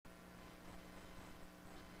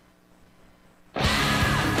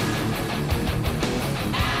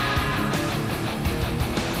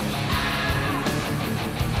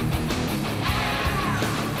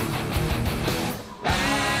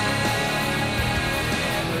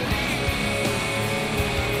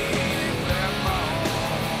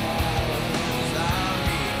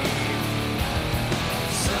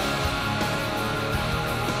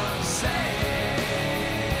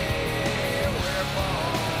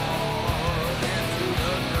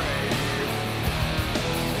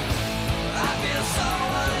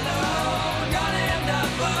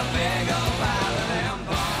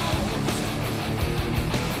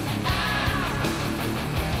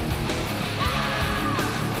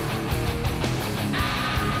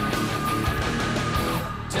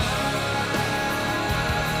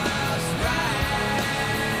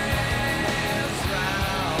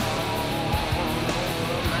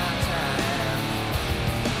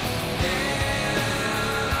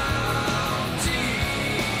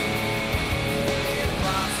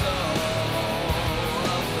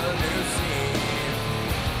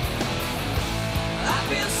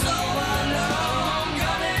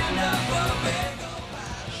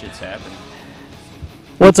It's happening.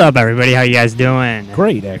 What's up, everybody? How you guys doing?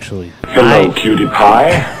 Great, actually. Hello, cutie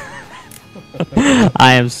pie.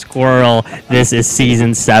 I am Squirrel. This is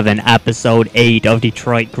Season 7, Episode 8 of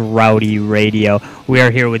Detroit Grouty Radio. We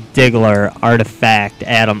are here with Diggler, Artifact,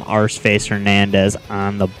 Adam Arseface Hernandez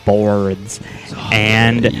on the boards.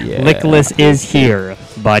 And Lickless is here,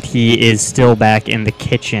 but he is still back in the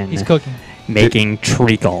kitchen. He's cooking. Making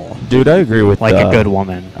treacle. Dude, I agree with like a good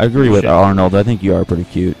woman. I agree with Arnold. I think you are pretty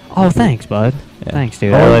cute. Oh, thanks, bud. Yeah. Thanks,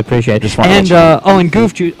 dude. I really appreciate it. And, and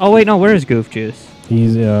Goof Juice. Oh, wait, no, where is Goof Juice?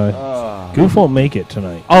 He's Goof won't make it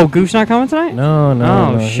tonight. Oh, Goof's not coming tonight? No.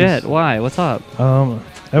 Oh, shit. Why? What's up?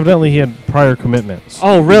 Evidently he had prior commitments.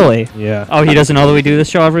 Oh, really? Yeah. Oh, he doesn't know that we do this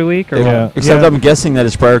show every week? Or Yeah. what? Except I'm guessing that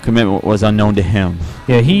his prior commitment was unknown to him.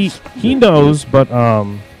 Yeah, he knows, but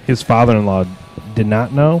his father-in-law did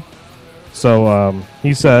not know. So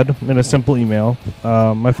he said in a simple email,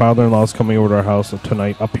 my father-in-law is coming over to our house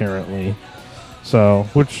tonight, apparently. So,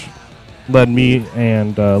 which led me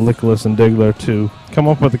and Lickless and Diggler to come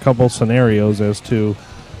up with a couple scenarios as to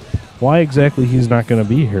why exactly he's not going to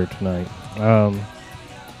be here tonight.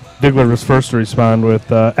 Diggler was first to respond with,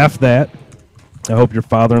 F that. I hope your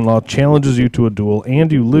father-in-law challenges you to a duel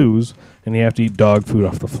and you lose, and you have to eat dog food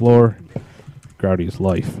off the floor. Grouty's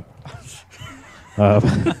life.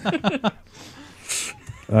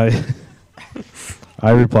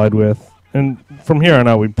 I replied with, and from here on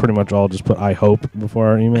out, we pretty much all just put I hope before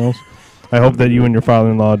our emails. I hope that you and your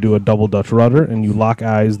father-in-law do a double Dutch rudder and you lock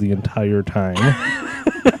eyes the entire time.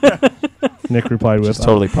 Nick replied with, It's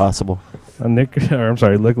totally possible.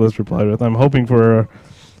 Lickless replied with, I'm hoping for a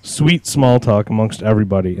sweet small talk amongst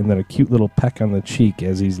everybody and then a cute little peck on the cheek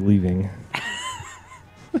as he's leaving.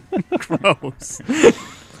 Gross.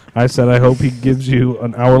 I said, I hope he gives you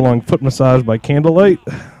an hour-long foot massage by candlelight.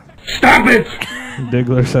 Stop it!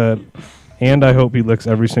 Diggler said, and I hope he licks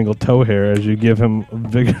every single toe hair as you give him a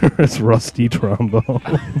vigorous rusty trombone.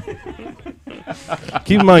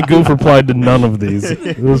 Keep in mind, Goof replied to none of these.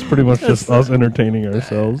 It was pretty much just us entertaining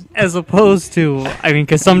ourselves. As opposed to, I mean,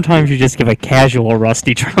 because sometimes you just give a casual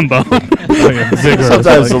rusty trombone. Sometimes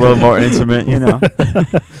it's a little more intimate, you know.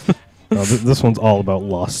 No, this one's all about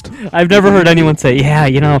lust. I've never heard anyone say, yeah,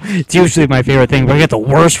 you know, it's usually my favorite thing, but I got the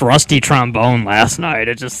worst rusty trombone last night.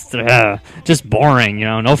 It just boring, you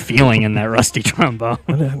know, no feeling in that rusty trombone.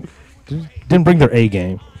 Didn't bring their A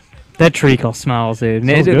game. That treacle smells, dude.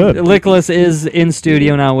 Smells good. Lickless is in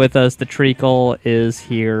studio now with us. The treacle is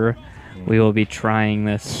here. We will be trying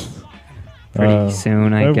this pretty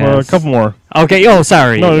soon, I guess. A couple more. Okay. Oh,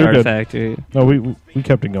 sorry. No, you're Artifact. good. No, we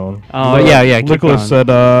kept it going. Oh, yeah. Keep Lickless going.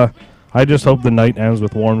 said, I just hope the night ends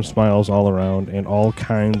with warm smiles all around and all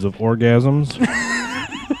kinds of orgasms.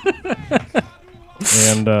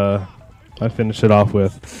 And I finished it off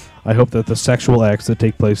with, I hope that the sexual acts that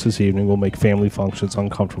take place this evening will make family functions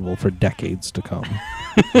uncomfortable for decades to come.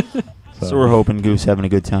 So we're hoping Goof's having a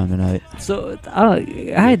good time tonight. So,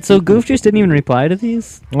 so Goof just didn't even reply to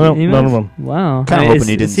these? Well, emails? none of them. Wow. Kinda hoping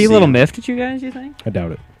he didn't Is he a see little him. miffed at you guys, you think? I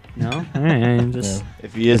doubt it. No? All right. Just,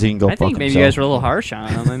 If he is, he can go I fuck think maybe you himself. guys were a little harsh on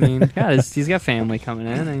him. I mean, God, he's got family coming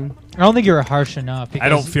in. I mean, I don't think you were harsh enough. I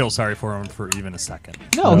don't because- feel sorry for him for even a second.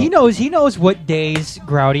 No, he knows. He knows what days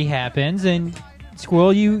Grouty happens, and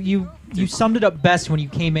Squirrel, you summed it up best when you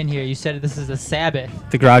came in here. You said this is a Sabbath,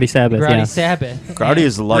 the Grouty Sabbath, Grouty yeah. Sabbath. Grouty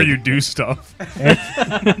is Where like you do stuff.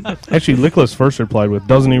 Actually, Lickless first replied with,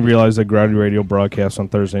 doesn't he realize that Grouty Radio broadcasts on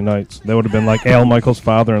Thursday nights? That would have been like Al Michaels'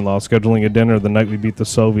 father-in-law scheduling a dinner the night we beat the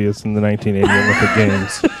Soviets in the 1980 Olympic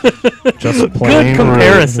Games. Just plain Good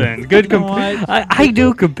comparison. Good You know what? I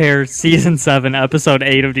do compare Season 7, Episode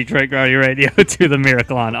 8 of Detroit Grouty Radio to The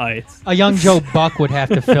Miracle on Ice. A young Joe Buck would have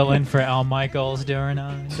to fill in for Al Michaels during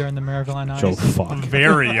the Miracle on Ice. Joe Fuck.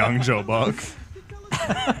 Very young Joe Buck.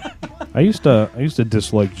 I used to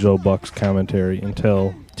dislike Joe Buck's commentary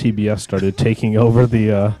until TBS started taking over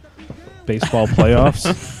the baseball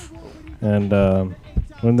playoffs, and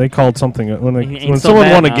when they called something when so someone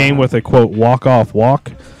bad won a now, game huh? with a quote walk-off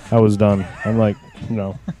walk, I was done. I'm like,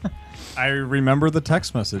 no. I remember the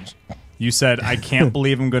text message. You said, I can't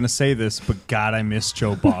believe I'm going to say this, but God, I miss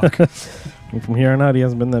Joe Buck. And from here on out, he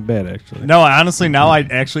hasn't been that bad actually. No, honestly, now I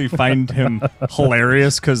actually find him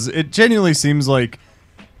hilarious because it genuinely seems like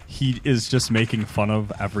he is just making fun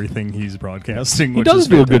of everyking he's broadcasting. He which does is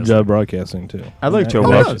do a good fantastic. job broadcasting too. I like Joe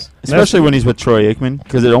Oh, Buck, he does. especially when he's with Troy Aikman,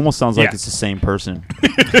 because it almost sounds like Yeah. it's the same person.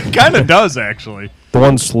 It kind of does, actually. The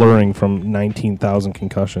one slurring from 19,000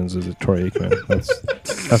 concussions is Troy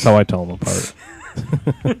Aikman. That's how I tell him apart.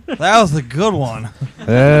 That was a good one.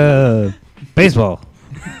 Baseball.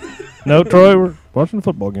 No, Troy, we're watching a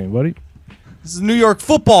football game, buddy. This is New York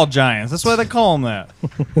Football Giants. That's why they call them that.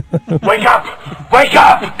 Wake up! Wake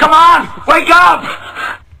up! Come on! Wake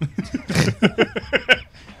up!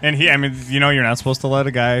 And I mean, you're not supposed to let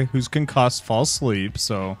a guy who's concussed fall asleep,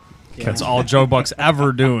 so that's all Joe Buck's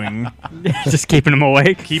ever doing. Just keeping him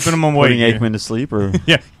awake. Keeping him awake. Putting Aikman to sleep, or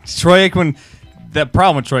Yeah, Troy Aikman. The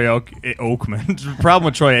problem with Troy Oakman, the problem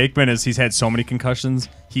with Troy Aikman is he's had so many concussions,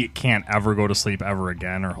 he can't ever go to sleep ever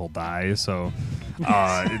again, or he'll die. So,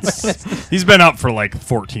 he's been up for like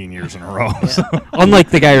 14 years in a row. So. Unlike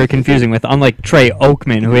the guy you're confusing with, unlike Trey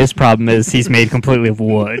Oakman, who his problem is he's made completely of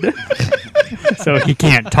wood. So he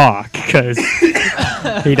can't talk because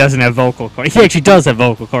he doesn't have vocal cords. He actually does have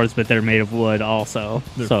vocal cords, but they're made of wood also.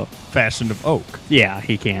 So Fashioned of oak. yeah,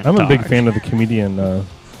 he can't. I'm a big talk. fan of the comedian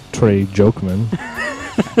Trey Jokeman.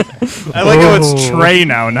 I like how it's Trey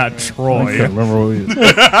now, not Troy. I can't remember what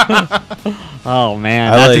he Oh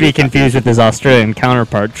man, I not to like- be confused with his Australian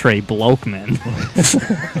counterpart Trey Blokman.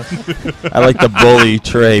 I like the bully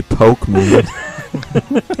Trey Pokeman.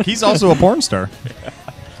 He's also a porn star.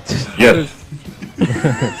 Yes.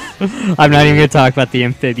 I'm not even going to talk about the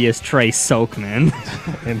amphibious Trey Soakman.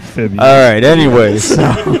 amphibian. All right. Anyways,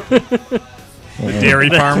 The dairy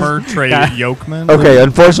farmer, Trey Yokeman. okay.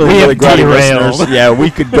 Unfortunately, We for have the Grotty derailed. listeners, yeah, we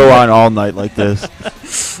could go on all night like this.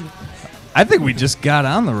 I think we just got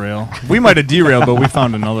on the rail. We might have derailed, but we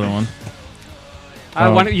found another one.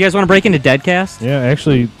 You guys want to break into Deadcast? Yeah,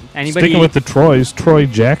 actually, Anybody? sticking with the Troys, Troy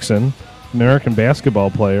Jackson, American basketball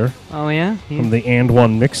player Oh yeah. from the And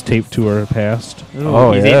One mixtape tour passed, Ooh,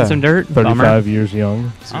 Oh, he's yeah. eating some dirt. 35 years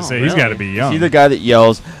young. So Oh, he's got to be Is young. he the guy that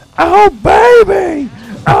yells, "Oh baby,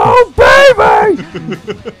 oh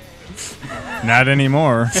baby"? Not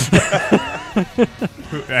anymore.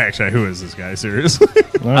 Actually, who is this guy? Seriously?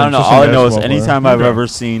 I don't know. All I know is anytime I've ever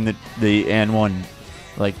seen the and one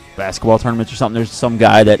like basketball tournaments or something, there's some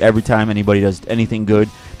guy that every time anybody does anything good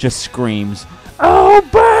just screams, "Oh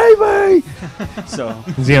baby!" So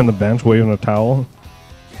Is he on the bench waving a towel?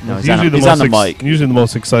 no, It's he's on the mic. Usually the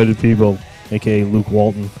most excited people, a.k.a. Luke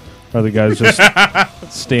Walton, are the guys just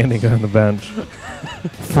standing on the bench,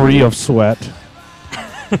 free of sweat.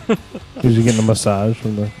 Usually getting a massage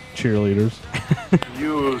from the cheerleaders.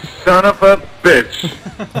 You son of a bitch.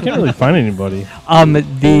 I can't really find anybody. When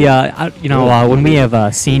we have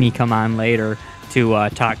Cini come on later to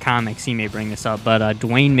talk comics, he may bring this up. But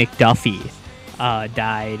Dwayne McDuffie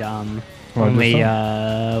died. Only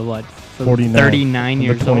 49. 39 On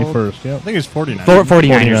years the old. 21st, yeah. I think he's 49.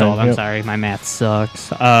 49 years 49, old. I'm yep. sorry, my math sucks.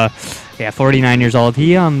 49 years old.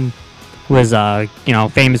 He was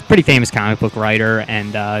pretty famous comic book writer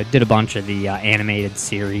and did a bunch of the animated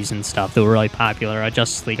series and stuff that were really popular.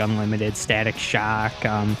 Justice League Unlimited, Static Shock.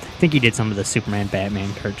 I think he did some of the Superman,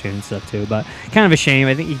 Batman cartoon stuff too. But kind of a shame.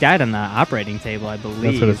 I think he died on the operating table, I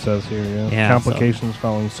believe. That's what it says here, yeah. Yeah, Complications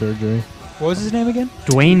following surgery. What was his name again?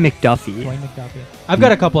 Dwayne McDuffie. Dwayne McDuffie. I've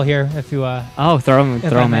got a couple here. If you Oh, throw him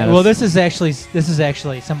if I at may. us. Well, this is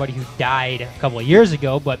actually somebody who died a couple of years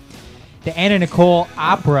ago, but the Anna Nicole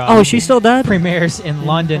opera. Oh, she's still dead? Premieres in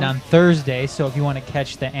London on Thursday. So if you want to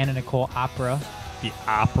catch the Anna Nicole opera, The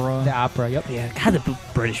opera. the opera. Yep. Yeah, God, the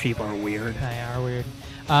British people are weird. They are weird.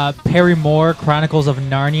 Perry Moore, Chronicles of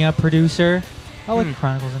Narnia producer. I like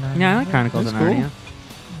Chronicles of Narnia. Yeah, I like Chronicles of That's cool. Narnia.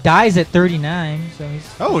 Dies at 39, so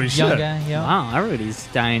he's Holy a young shit. guy. Yeah. Wow, everybody's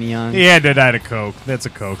dying young. He had to die to coke. That's a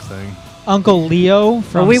coke thing. Uncle Leo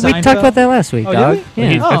from Oh, we Seinfeld. talked about that last week, Oh, dog. did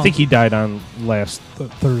we? Yeah. Oh. I think he died on last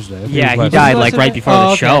Thursday. I think Yeah, it was he last died Thursday. like right before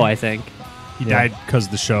the show, okay. I think. He Yeah. died because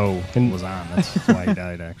the show was on. That's why he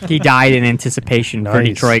died, actually. He died in anticipation for Nice.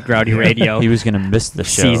 Detroit Grouty Radio. He was gonna miss the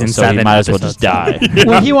show, Season so he 7 might as well just die. episodes.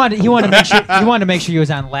 Well, he wanted to make sure he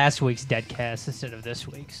was on last week's Deadcast instead of this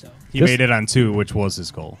week. So He made it on 2, which was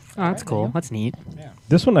his goal. Oh, that's cool. That's neat.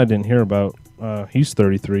 This one I didn't hear about. He's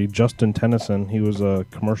 33. Justin Tennyson. He was a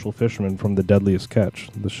commercial fisherman from The Deadliest Catch,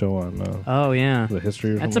 the show on Oh, yeah. the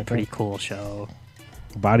history. Or That's a something pretty like cool show. that.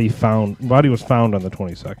 Body was found on the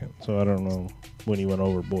 22nd. So I don't know when he went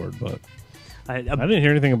overboard, but I A didn't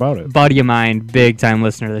hear anything about it. buddy of mine, big time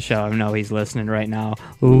listener to the show, I know he's listening right now,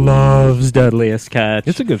 loves Deadliest Catch.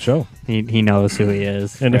 It's a good show. He knows who he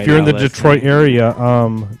is. And right if you're in now the listening. Detroit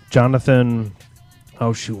area, Jonathan.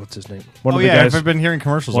 Oh shoot, what's his name? One Oh, of the yeah, guys. I've been hearing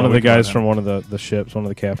commercials. One all of the week about guys him. from one of the ships, one of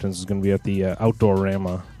the captains, is going to be at the Outdoor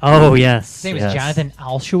Rama. Oh, yes. his name yes. is Jonathan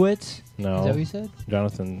Alshowitz. No, Is that what you said?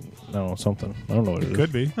 Jonathan. I don't know something. I don't know what it is.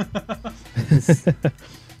 Could be.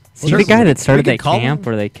 Is he the guy that started We that could call camp him.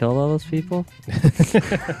 where they killed all those people?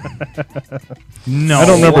 No. I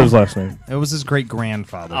don't remember his last name. It was his great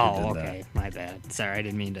grandfather who Oh, did okay. My bad. Sorry, I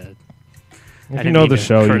didn't mean to. If I you didn't know mean the to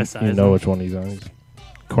show, you criticize know him. which one he's on. He's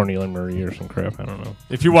Cornelia Murray or some crap. I don't know.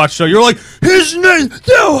 If you watch the show, you're like, his name.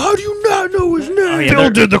 No, how do you not know his name? yeah, Phil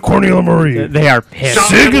did the Cornelia Murray. They are pissed.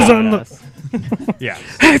 Sig is on the. Yeah.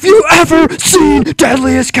 Have you ever seen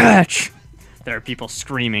Deadliest Catch? There are people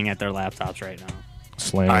screaming at their laptops right now.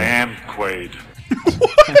 Slam. I am Quaid.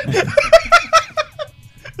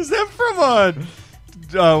 Is that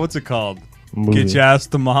from what's it called? Movie. Get your ass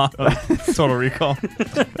to Ma. Total Recall.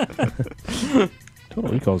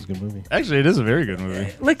 Total Recall is a good movie. Actually, it is a very good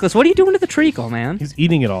movie. Lickless, what are you doing to the treacle, man? He's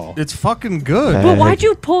eating it all. It's fucking good. Hey. But why'd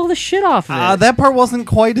you pull the shit off of it? That part wasn't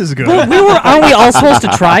quite as good. But aren't we all supposed to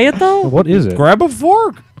try it though? What is it? Grab a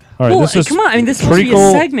fork. All right, Well, this is come on! I mean, this is supposed to be a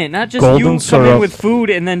treacle, segment, not just golden you come in syrup. with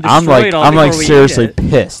food and then destroy it all I'm like before we seriously eat it.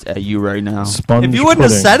 pissed at you right now. Sponge If you wouldn't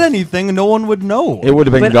have pudding. said anything, no one would know. It would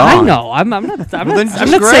have been But gone. I know. I'm not. I'm then not. just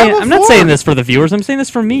I'm not grab saying. a I'm not saying fork. this for the viewers. I'm saying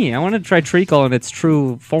this for me. I want to try treacle in its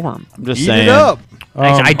true form. I'm just Eat saying. it up.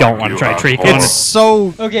 Actually, I don't want to try treacle. It's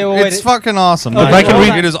so. Okay, well, it's wait. fucking awesome. Okay, No, if I can hold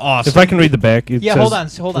read- on. It is awesome. If I can read the back, it Yeah, says, hold on, It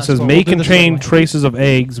says Squirrel. may We'll do this contain right away. traces of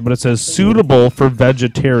eggs, but it says suitable for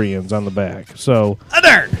vegetarians on the back. So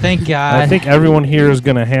Thank God. I think everyone here is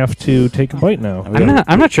going to have to take a bite now.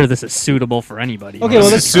 I'm not sure this is suitable for anybody. Okay, well,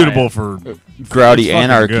 This let's is suitable for Grouty It's fucking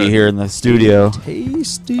anarchy good. here in the studio.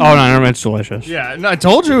 tasty. Oh no, it's delicious. Yeah, no, I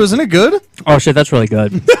told you, isn't it good? Oh shit, that's really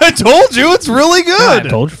good. I told you, it's really I good.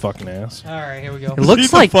 told you, fucking ass. All right, here we go. It looks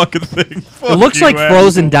Eat the like fucking thing. it looks like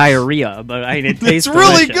frozen diarrhea, but I mean, it tastes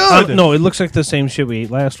really delicious. good. No, it looks like the same shit we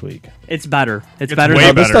ate last week. It's better. It's It's better. way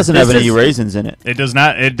than This better. doesn't have This any is- raisins in it. It does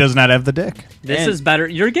not. It does not have the dick. This And- is better.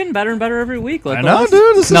 You're getting better and better every week. I Lickless. know,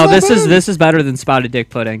 dude. This is No, not this bad. is better than spotted dick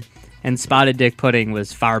pudding, and spotted dick pudding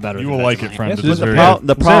was far better. You than will like it, Vegemite. friend. Yes, It it is is very the good.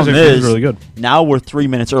 The This problem actually is, really good. now we're 3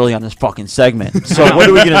 minutes early on this fucking segment. So what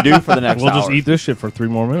are we gonna do for the next We'll hour? just eat this shit for 3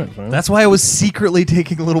 more minutes, man. That's why I was secretly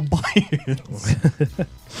taking a little bites.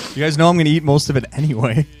 You guys know I'm going to eat most of it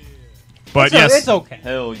anyway. But yes, It's okay.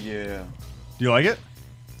 Hell yeah. do you like it?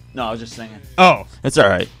 No, I was just singing. Oh, It's all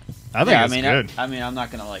right. I think Yeah, it's I mean, good. I mean, I'm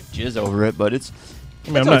not gonna like jizz over it, but it's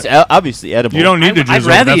I mean, I'm it's not, obviously edible. You don't need to jizz. I'd over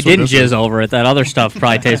rather you that's what didn't this is. jizz over it. That other stuff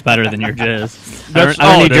probably tastes better than your jizz. I That's don't, I don't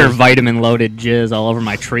all need it your is. vitamin-loaded jizz all over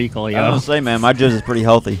my treacle, I yo. was gonna say, man, my jizz is pretty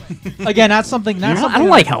healthy. Again, not something. Not something I don't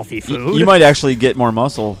that- like healthy food. You might actually get more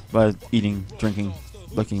muscle by eating, drinking,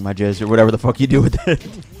 licking my jizz or whatever the fuck you do with it.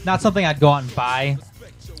 Not something I'd go out and buy.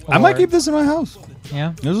 I might or- keep this in my house.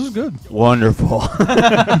 Yeah. This is good. Wonderful.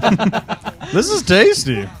 This is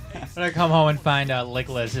tasty. When I come home and find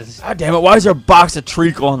Lickless is. God damn it! Why is there a box of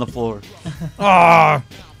treacle on the floor? Ah,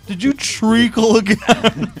 did you treacle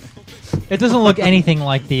again? It doesn't look anything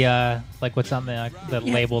like the like what's on the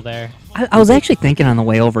label there. I was actually thinking on the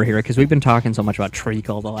way over here, because we've been talking so much about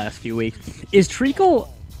treacle the last few weeks. Is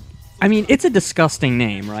treacle... I mean, it's a disgusting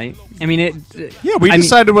name, right? I mean, Yeah, we I mean-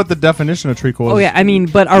 decided what the definition of treacle was. Oh yeah, I mean,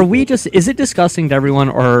 but are we just? Is it disgusting to everyone,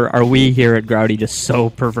 or are we here at Grouty just so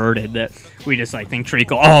perverted that we just like think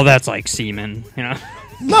treacle? Oh, that's like semen, you know?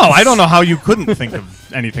 No, I don't know how you couldn't think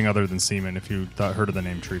of anything other than semen if you heard of the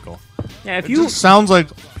name treacle. Yeah, if It you. just sounds like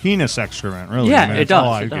penis excrement, really. Yeah, I mean, it that's all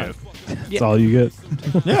does, I it get. does. that's all you get.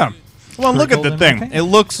 Yeah. Well, look at the Treacle thing. and It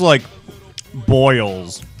looks like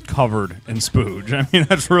boils covered in spooge. I mean,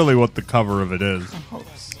 that's really what the cover of it is.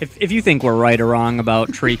 If you think we're right or wrong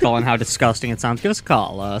about treacle and how disgusting it sounds, give us a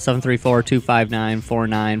call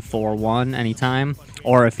 734-259-4941 anytime.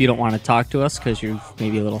 Or if you don't want to talk to us because you're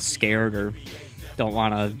maybe a little scared or don't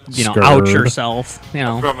want to, out Scared. yourself,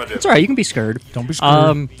 Affirmative. it's all right. You can be scared. Don't be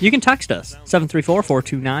scared. You can text us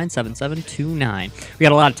 734-429-7729. We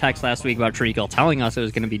got a lot of texts last week about treacle telling us it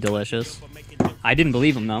was going to be delicious. I didn't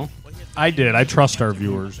believe them though. I did. I trust our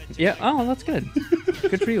viewers. Yeah. Oh, that's good.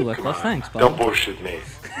 Good for you, Lickless. Thanks, bud. Don't bullshit me.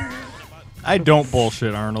 I don't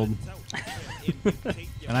bullshit, Arnold.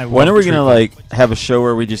 And I When love are we gonna treacle. like have a show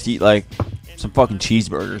where we just eat like some fucking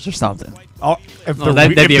cheeseburgers or something? Oh, if Oh, there-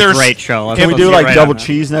 that'd if be a there's- great show. Let's- Can we let's do get like right double on that.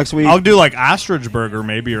 cheese next week? I'll do like ostrich burger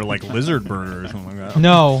maybe or like lizard burger or something like that.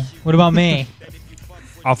 No. What about me?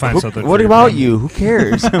 I'll find something. What for about friend. you? Who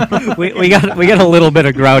cares? we got a little bit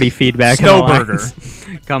of Grouty feedback. in the Snow burger. lines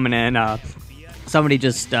coming in. Somebody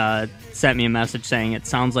just sent me a message saying it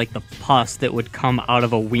sounds like the pus that would come out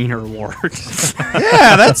of a wiener wart.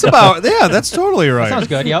 Yeah, that's about. Yeah, that's totally right. Sounds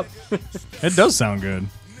good. Yep. It does sound good,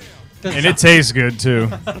 Doesn't and it tastes good too.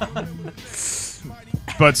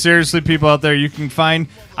 But seriously, people out there, you can find.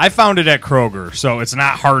 I found it at Kroger, so it's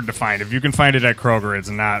not hard to find. If you can find it at Kroger, it's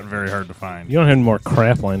not very hard to find. You don't have any more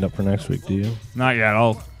crap lined up for next week, do you? Not yet.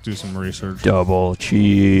 I'll do some research. Double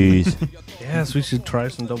cheese. Yes, we should try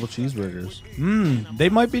some double cheeseburgers. They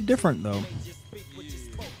might be different though.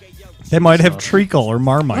 They might have treacle or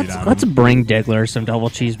Marmite on Let's them. bring Diggler some double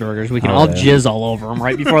cheeseburgers. We can Oh, all yeah. jizz all over them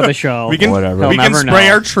right before the show. We can Whatever. we He'll can never spray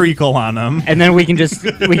know. our treacle on them. And then we can just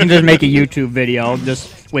make a YouTube video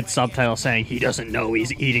just with subtitles saying he doesn't know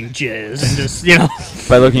he's eating jizz and just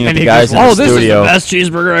By looking at and the he guys goes, in the this studio, is the best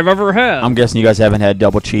cheeseburger I've ever had. I'm guessing you guys haven't had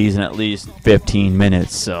double cheese in at least 15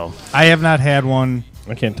 minutes. So I have not had one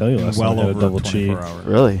I can't tell you in last well time I had a over double 24 cheese. hours.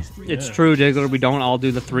 really, It's true, Diggler. We don't all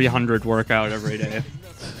do the 300 workout every day.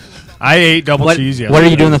 I ate double What, cheese yesterday. what are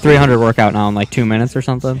you doing the 300 workout now in like 2 minutes or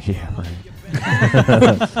something? yeah,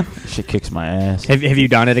 right. Shit kicks my ass. Have you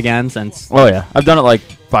done it again since? Oh yeah, I've done it like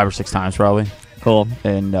 5 or 6 times probably, Cool.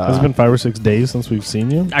 and It's been 5 or 6 days since we've seen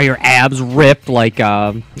you. Are your abs ripped like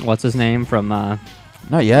what's his name from? not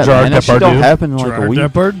yet. Gerard Man, that shit don't Depardieu. happen in like a Gerard week.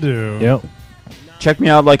 Depardieu. Yep. Check me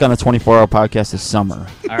out like on the 24-hour podcast this summer.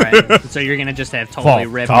 All right. So you're gonna just have totally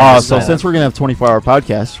Fall. ripped. Oh, abs. So since we're gonna have 24-hour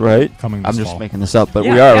podcasts, right? Coming I'm this just fall. making this up, but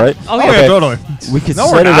Yeah, we are yeah. right. Oh, Oh, yeah. yeah, totally. We could No,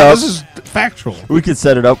 we're set it not. up. This is factual. We could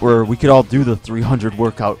set it up where we could all do the 300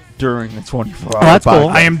 workout during the 24-hour. Oh, that's cool.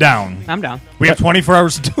 I am down. I'm down. We have 24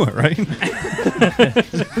 hours to do it, right?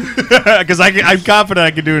 Because I'm confident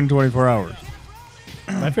I can do it in 24 hours.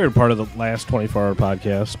 My favorite part of the last 24-hour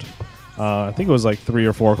podcast, I think it was like 3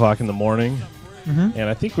 or 4 o'clock in the morning, and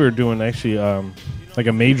I think we were doing actually like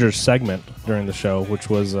a major segment during the show, which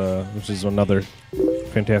is another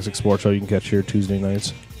fantastic sports show you can catch here Tuesday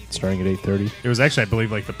nights, starting at 8:30. It was actually, I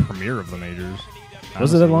believe, like the premiere of the majors.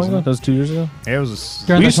 Was it that long ago? Wasn't That was 2 years ago. it? Yeah, it was.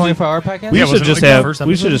 During We the should- 24-hour podcast? We Yeah, should was it just like the have first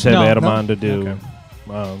we should episode? just have No, Adam no. on to do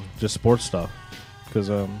Okay. just sports stuff because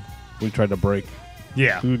we tried to break.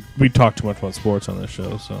 Yeah. We talk too much about sports on this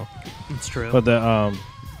show, so. It's true. But the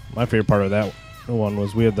my favorite part of that one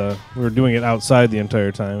was we were doing it outside the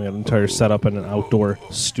entire time. We had an entire setup in an outdoor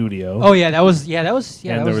studio. Oh yeah, that was and that there was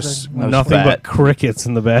was the- nothing fat. but crickets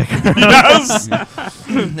in the background. Yes.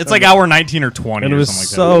 It's like hour 19 or 20 And it or was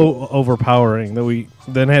something like so overpowering that we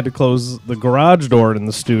then had to close the garage door in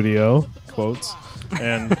the studio, quotes,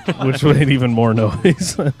 and which made even more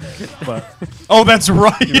noise. But that. Oh, that's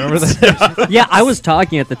right. remember that? Yeah, I was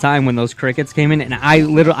talking at the time when those crickets came in, and I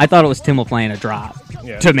thought it was Tim playing a drop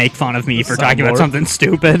Yeah. to make fun of me for talking about soundboard. something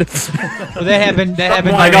stupid. Well, that happened. That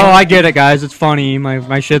happened. Like, during, oh, I get it, guys. It's funny.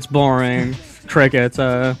 My shit's boring. Crickets.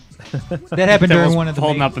 that happened during one of the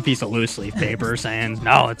holding ma- up a piece of loose leaf paper saying,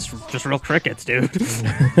 "No, it's just real crickets, dude."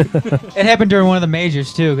 It happened during one of the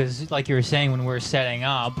majors too, because like you were saying, when we were setting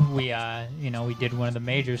up, we we did one of the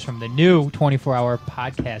majors from the new 24-hour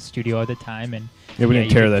podcast studio at the time, and Yeah, we didn't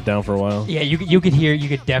you tear could- that down for a while. Yeah, you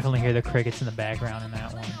could definitely hear the crickets in the background in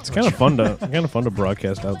that one. It's kind of fun to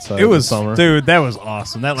broadcast outside. It in was, the summer. dude, that was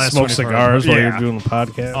awesome. That last Smoke 24 cigars while yeah. you're doing the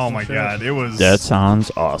podcast. Oh and my shit. god, it was That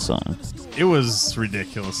sounds awesome. it was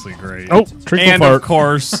ridiculously great. Oh, treacle and fart. of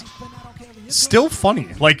course, still funny.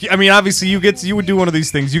 Like, I mean, obviously, you would do one of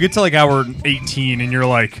these things. You get to like hour 18, and you're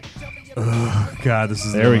like, oh god, this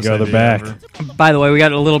is There the we best go, they're idea back. ever. By the way, we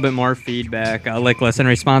got a little bit more feedback. Lickless, in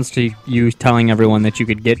response to you telling everyone that you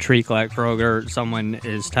could get treacle at Kroger, someone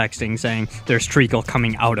is texting saying, "There's treacle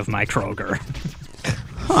coming out of my Kroger."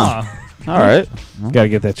 All right. Gotta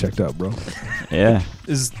get that checked out, bro. Yeah.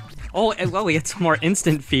 Is Oh, and, well, we get some more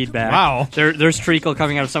instant feedback. Wow. There's treacle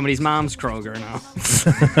coming out of somebody's mom's Kroger now.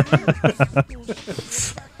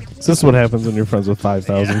 Is this what happens when you're friends with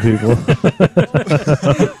 5,000 people?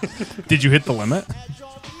 did you hit the limit?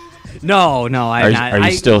 No, I'm not. Are you I-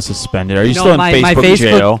 still suspended? Are you no, still in my Facebook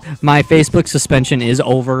jail? My Facebook suspension is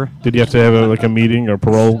over. Did you have to have a meeting or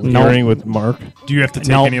parole No. hearing with Mark? Do you have to take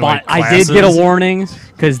No, any but like I classes? did get a warning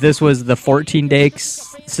because this was the 14-day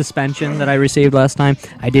suspension that I received last time.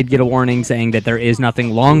 I did get a warning saying that there is nothing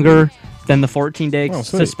longer than the 14-day Oh,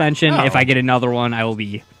 sweet. suspension. Oh. If I get another one, I will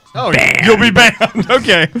be Oh, banned. you'll be banned.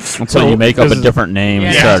 Okay. Until you make up a this is- different name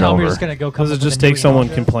and Yeah, start tell me we're over. just gonna go. come Does it up with just a new take someone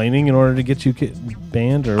email. complaining in order to get you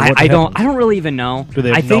banned, or what I don't happens? really even know. Do they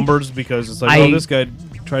have I think numbers because it's like, oh, this guy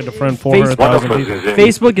tried to friend 400,000 people.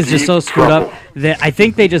 Facebook is just so screwed up that I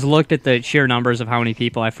think they just looked at the sheer numbers of how many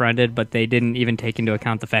people I friended, but they didn't even take into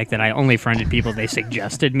account the fact that I only friended people they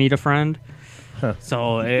suggested me to friend.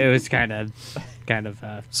 So it was kind of.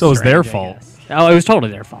 So it was their strange, I fault. guess. Oh, it was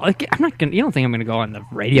totally their fault. Like, I'm not gonna. You don't think I'm gonna go on the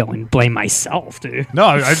radio and blame myself, dude? No,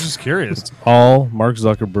 I'm just curious. All Mark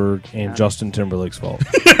Zuckerberg and Justin Timberlake's fault.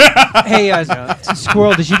 Hey,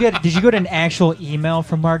 Squirrel, did you get an actual email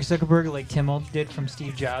from Mark Zuckerberg like Tim did from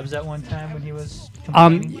Steve Jobs at one time when he was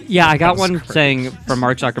complaining? Yeah, I got one saying from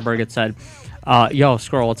Mark Zuckerberg. It said, "Yo,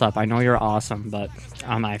 Squirrel, what's up? I know you're awesome, but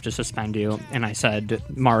I have to suspend you." And I said,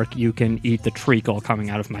 "Mark, you can eat the treacle coming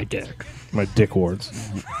out of my dick." My dick wards.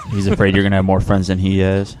 He's afraid you're gonna have more friends than he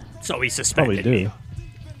has. So he Probably suspended do. me.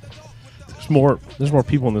 There's more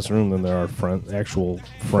people in this room than there are actual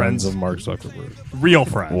friends of Mark Zuckerberg. Real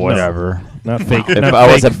friends. Whatever. Not fake. If not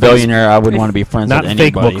I was a fake billionaire, I wouldn't want to be friends not with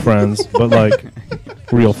fake anybody. book friends, but like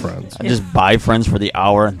real friends. I just buy friends for the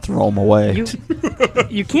hour and throw them away.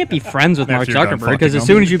 You can't be friends with Mark After you're done Zuckerberg because fucking as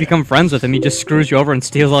him. soon as you become friends with him, he just screws you over and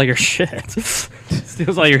steals all your shit.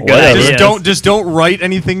 Steals all your good Whatever. ideas. Just don't write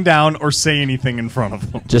anything down or say anything in front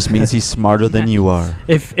of them. Just means he's smarter than you are.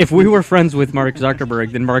 If we were friends with Mark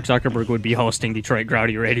Zuckerberg, then Mark Zuckerberg would be hosting Detroit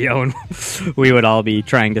Grouty Radio, and we would all be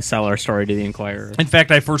trying to sell our story to the Inquirer. In fact,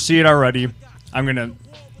 I foresee it already.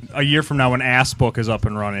 A year from now when Ass Book is up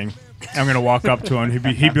and running, I'm gonna walk up to him.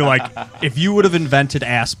 He'd be like, "If you would have invented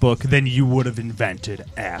Ass Book, then you would have invented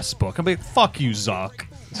Ass Book." I'm like, "Fuck you, Zuck.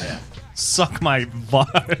 Suck my butt."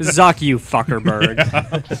 Zuck, you fuckerberg.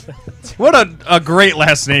 What a great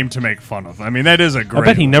last name to make fun of. I mean, that is a great. I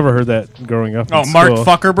bet he never heard that growing up. Oh, in Mark school.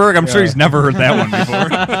 Fuckerberg. I'm sure he's never heard that one before.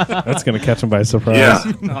 That's gonna catch him by surprise. Yeah.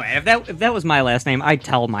 Oh, if that was my last name, I'd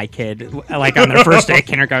tell my kid, like on their first day of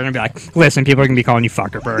kindergarten, I'd be like, "Listen, people are gonna be calling you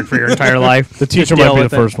Fuckerberg for your entire life." The teacher Just might deal be the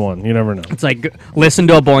with it." first one. You never know. It's like, listen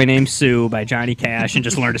to A Boy Named Sue by Johnny Cash and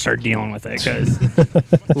just learn to start dealing with it, because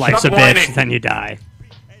life's a Stop bitch, whining. then you die.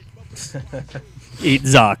 Eat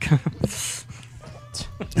Zuck.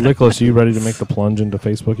 Nicholas, are you ready to make the plunge into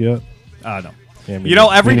Facebook yet? No. Yeah, me You know,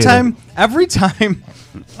 neither. Me neither. every time,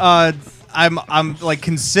 I'm like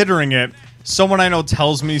considering it. Someone I know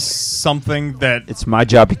tells me something that It's my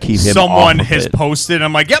job to keep him someone off of has it. posted.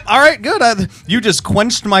 I'm like, yep, all right, good. You just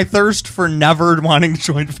quenched my thirst for never wanting to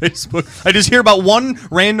join Facebook. I just hear about one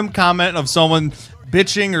random comment of someone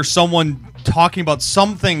bitching or someone talking about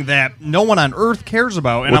something that no one on earth cares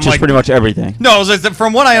about, and Which I'm is like, pretty much everything. no,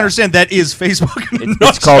 from what I understand, that is Facebook. in a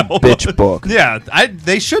It's called nutshell. Bitch Book. Yeah,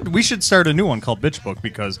 we should start a new one called Bitch Book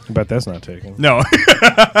because I bet that's not taken. no.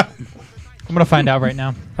 I'm gonna find out right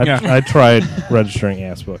now. Yeah. I tried registering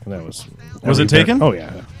Assbook, and that was. Was every it taken? Oh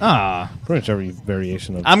yeah, Ah, pretty much every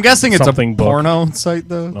variation of. I'm guessing it's a something book. porno site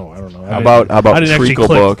though. No, I don't know. How about I didn't actually Treacle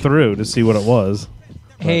click Book? through to see what it was.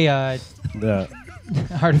 Hey, Yeah.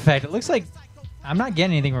 Artifact. It looks like I'm not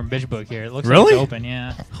getting anything from Bitch Book here. It looks Really? like it's open.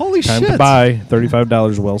 Yeah, Holy Time shit! to buy.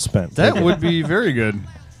 $35 well spent. That would be very good.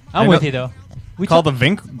 I'm I with know- you though. We Call ta- the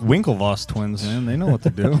Winklevoss twins, man. They know what to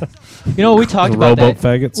do. You know, we talked The about rowboat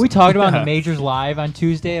that. faggots. We talked about in the Majors Live on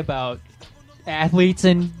Tuesday about athletes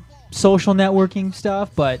and social networking stuff,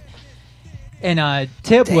 but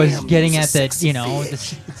Tip was getting at that. You know,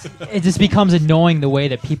 it just becomes annoying the way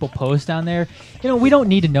that people post on there. You know, we don't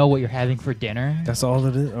need to know what you're having for dinner. That's all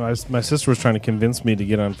it is. My sister was trying to convince me to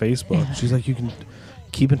get on Facebook. She's like, you can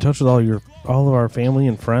keep in touch with all of our family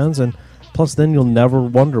and friends, and plus then you'll never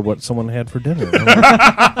wonder what someone had for dinner.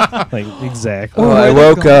 I'm like exactly. Oh, I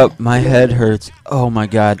woke up. My head hurts. Oh my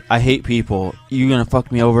god, I hate people. You gonna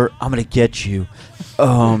fuck me over? I'm gonna get you.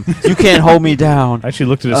 You can't hold me down. I actually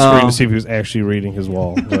looked at his screen to see if he was actually reading his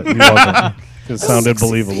wall, but he wasn't. It sounded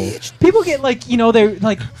believable. People get like, you know, they're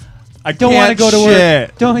like, I don't want to can't go to shit.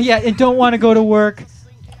 work. Don't want to go to work.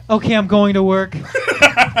 Okay, I'm going to work.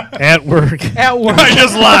 At work. At work. I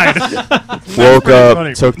just lied. Woke pretty up,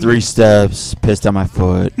 funny. took 3 steps, pissed on my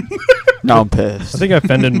foot. Now I'm pissed. I think I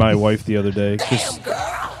offended my wife the other day. 'Cause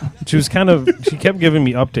she kept giving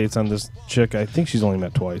me updates on this chick. I think she's only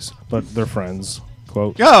met twice, but they're friends.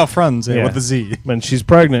 Quote. Oh, friends, yeah, Yeah. with the Z. When she's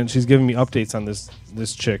pregnant, she's giving me updates on this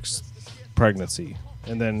chick's pregnancy.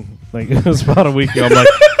 And then, like, it was about a week ago. I'm like,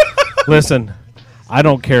 listen, I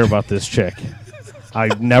don't care about this chick.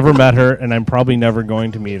 I've never met her, and I'm probably never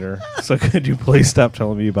going to meet her. So could you please stop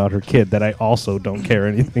telling me about her kid that I also don't care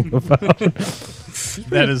anything about?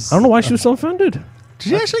 That is. I don't know why she was so offended. Did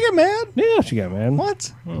she actually get mad? Yeah, she got mad. What?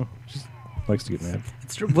 Likes to get mad.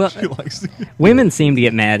 It's true. Well, She likes to. women seem to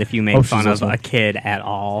get mad if you make Oh, fun she's of listening. a kid at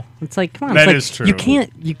all. It's like, come on. That it's like, is true.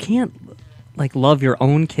 You can't like love your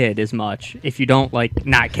own kid as much if you don't like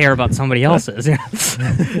not care about somebody else's. It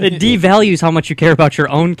devalues how much you care about your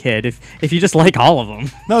own kid if you just like all of them.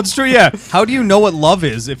 No, it's true. Yeah. How do you know what love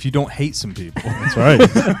is if you don't hate some people? That's right.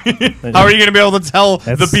 How are you going to be able to tell the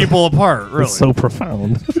That's- people apart? Really? It's so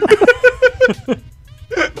profound.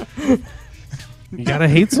 You gotta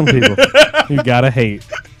hate some people. You gotta hate.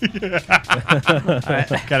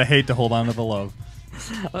 Gotta hate to hold on to the love.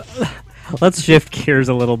 Let's shift gears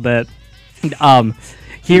a little bit.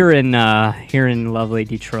 Here in lovely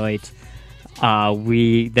Detroit,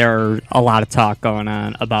 there are a lot of talk going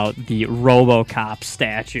on about the RoboCop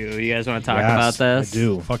statue. You guys want to talk about this? I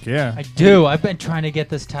do. Fuck yeah. I do. I've been trying to get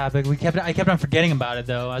this topic. I kept on forgetting about it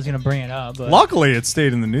though. I was gonna bring it up, but Luckily, it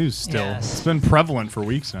stayed in the news still. Yes. It's been prevalent for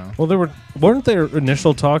weeks now. Well, weren't there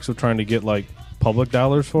initial talks of trying to get like public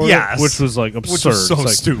dollars for Yes. it, which was like absurd. Which was so It's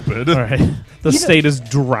like, stupid. All right, the state is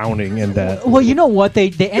drowning in debt. Well, you know what? They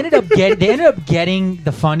ended up getting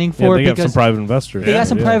the funding for They it got some because private investors. they got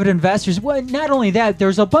some Yeah. private investors. Well, not only that,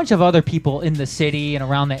 there's a bunch of other people in the city and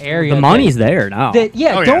around the area. The money's there now. that Oh,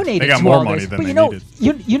 yeah. donated They got to more all money this. than But they you know,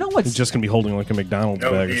 needed. you know what's He's just gonna be holding like a McDonald's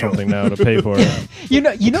bag or something now to pay for it. you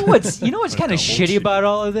know what's kind of shitty about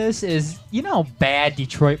all of this is how bad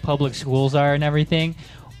Detroit public schools are and everything.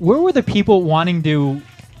 Where were the people wanting to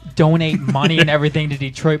donate money and everything to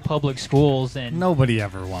Detroit public schools? And Nobody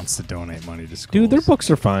ever wants to donate money to schools. Dude, their books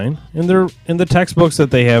are fine. In the textbooks that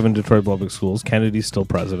they have in Detroit public schools, Kennedy's still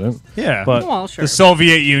president. Yeah. But Well, sure. The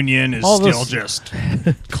Soviet Union is All still this- just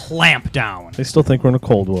clamped down. they still think we're in a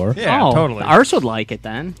Cold War. Yeah, oh, totally. Ars would like it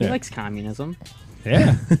then. He Yeah. likes communism.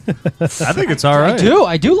 Yeah. I think it's all right.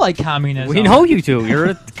 I do like communism. We know you two.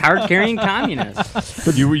 You're a card-carrying communist.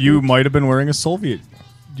 You might have been wearing a Soviet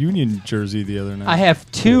Union jersey the other night. I have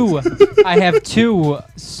two.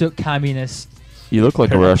 Communist You look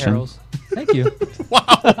like a Russian. apparels. Thank you.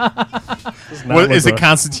 What, is it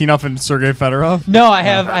Konstantinov and Sergei Fedorov? No, I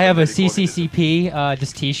have a CCCP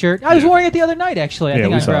just T-shirt. I was wearing it the other night actually. I Yeah, think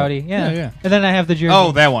we on saw it. Rowdy. Yeah. Yeah, yeah. And then I have the jersey.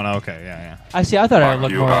 Oh, that one. Okay, yeah. I see. I thought I would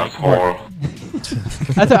look You more. asshole.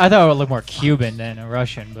 I thought I would look more Cuban than a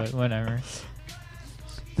Russian, but whatever.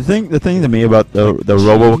 The thing to me about the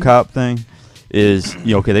RoboCop thing is,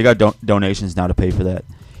 okay, they got donations now to pay for that,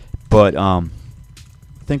 but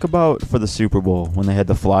think about for the Super Bowl when they had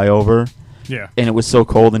the flyover, Yeah. and it was so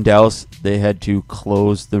cold in Dallas they had to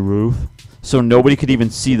close the roof, so nobody could even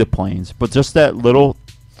see the planes. But just that little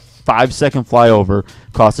 5-second flyover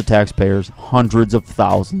cost the taxpayers hundreds of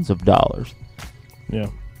thousands of dollars Yeah.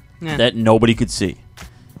 Yeah. that nobody could see.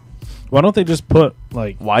 Why don't they just put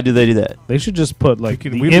like? Why do they do that? They should just put like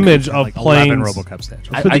the We image could, of like, 11 planes. RoboCop statues.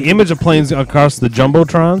 Put the image of planes across the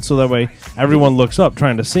jumbotron, so that way everyone looks up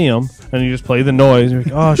trying to see them, and you just play the noise. You're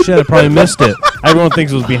like, oh shit, I probably missed it. Everyone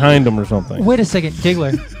thinks it was behind them or something. Wait a second,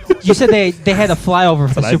 Diggler. You said they had a flyover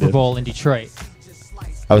for the what I Super did. Bowl in Detroit. But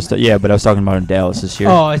I was talking about in Dallas this year.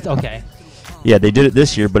 Oh, it's, okay. Yeah, they did it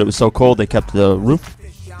this year, but it was so cold they kept the roof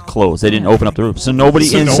closed. They didn't open up the roof, so nobody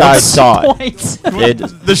So no inside one saw it. Point. They'd-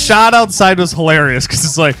 The shot outside was hilarious because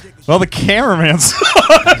it's like, well, the cameraman saw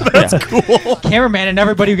it. That's cool. Cameraman and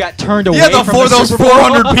everybody who got turned away Yeah, from for the those Super Bowl.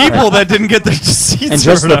 400 people that didn't get their seats. and or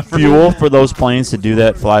just the whatever. fuel for those planes to do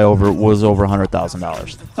that flyover was over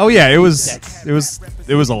 $100,000. Oh yeah, it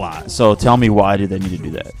was a lot. So tell me, why did they need to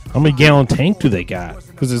do that? How many gallon tank do they got?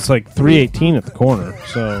 Because it's like 318 at the corner.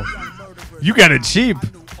 So You got it cheap.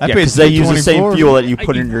 I Yeah, paid because they use the same $2.24. fuel that you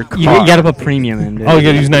put in your car. You gotta put premium in, dude. oh, you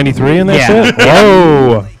gotta use 93 in that Yeah. shit.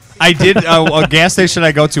 Whoa! I did a gas station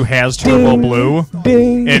I go to has Turbo Blue,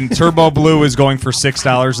 Ding. and Turbo Blue is going for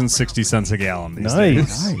 $6.60 a gallon these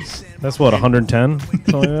days. Nice. That's what 110.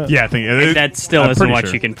 Something like that? Yeah, I think That still I'm isn't pretty what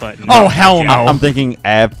sure. you can put in. Oh hell no! I'm thinking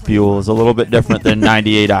AB fuel is a little bit different than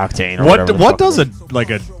 98 octane. Or whatever the What fuck does it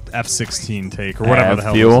a F-16 take or is. whatever AB the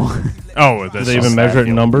hell? fuel? Is it? Oh, Do that's they even measure it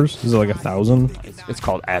in numbers? Is it like 1,000? It's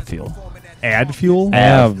called AB fuel. ad fuel.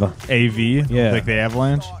 Av. AV. Yeah. Like the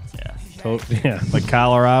avalanche. Yeah. Like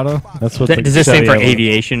Colorado. That's what. the Does this stand Chevy for Avalanche-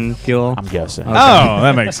 aviation fuel? I'm guessing. Oh,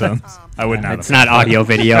 that makes sense. I would not. It's not audio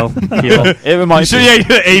video fuel. It might Sure, be.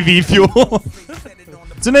 yeah, AV fuel.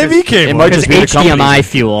 It's an AV cable. It might Because just be the company. HDMI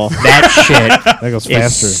fuel, that shit That goes is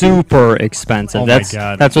faster. super expensive. Oh my that's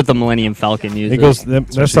God. that's what the Millennium Falcon uses. It goes.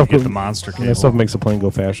 That stuff. get Goes, the monster that cable. stuff makes the plane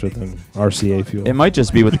go faster than RCA fuel. It might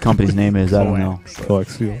just be what the company's name is. I don't know.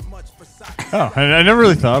 Coax fuel. Oh, I never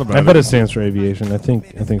really thought about I it. bet it stands for aviation. I think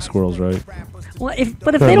Squirrel's right. Well, if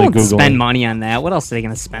they Currently don't Googling. spend money on that, what else are they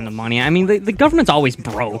going to spend the money on? I mean, the government's always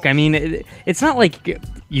broke. I mean, it's not like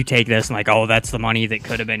you take this and like, oh, that's the money that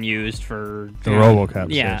could have been used for The RoboCop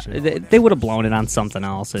Yeah, statue. they would have blown it on something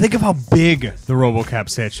else. Think of how big the RoboCop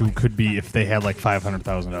statue could be if they had like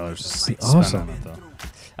 $500,000 to spend awesome. on it, though.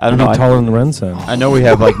 I don't know. Taller than the Rensen. I know we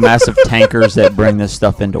have like massive tankers that bring this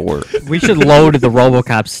stuff into work. We should load the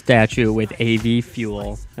RoboCop statue with AV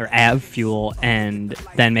fuel or AV fuel, and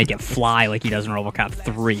then make it fly like he does in RoboCop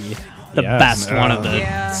 3, the Yes. best one of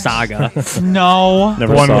the saga. No.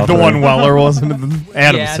 Never saw The three. one Weller wasn't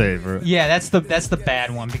Adam yeah, Save, right? Yeah, that's the bad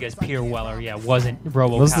one because Peter Weller, wasn't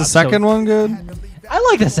RoboCop. Was the so- second one good? I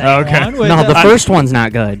like the second Okay. one. with, No, the first one's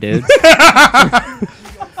not good, dude.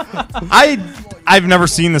 I've never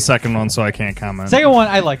seen the second one, so I can't comment. second one.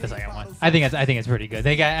 I like the second one. I think it's pretty good.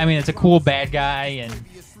 They got. I mean, it's a cool bad guy, and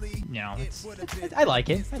I like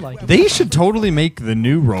it. I like it. They should totally make the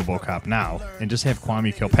new RoboCop now and just have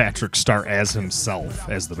Kwame Kilpatrick star as himself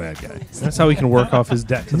as the bad guy. That's how he can work off his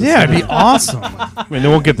debt. To the Yeah, city. it'd be awesome. I mean, they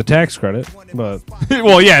won't get the tax credit, but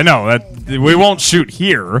Well, yeah, no, we won't shoot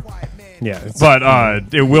here, yeah.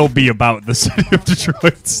 but it will be about the city of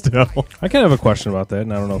Detroit still. I kind of have a question about that,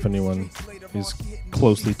 and I don't know if anyone is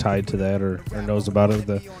closely tied to that or knows about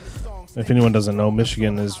it. If anyone doesn't know,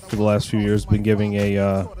 Michigan has for the last few years been giving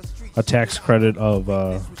a tax credit of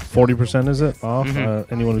 40%. Is it off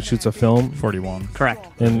anyone who shoots a film? 41. Correct.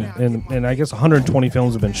 And I guess 120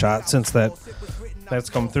 films have been shot since that's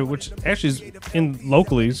come through, which actually is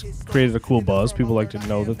locally has created a cool buzz. People like to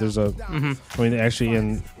know that there's a. I mean,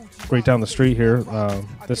 actually right down the street here,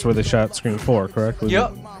 this is where they shot Scream 4, correct?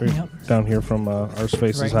 Yep. Down here from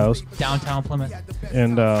Arspace's Right. house. Downtown Plymouth.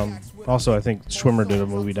 And also, I think Schwimmer did a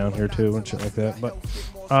movie down here too and shit like that. But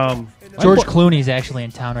George Clooney's actually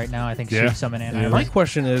in town right now. I think shooting some in Ann Arbor. my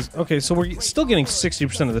question is, okay, so we're still getting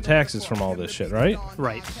 60% of the taxes from all this shit, right?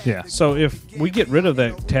 Right. Yeah. So if we get rid of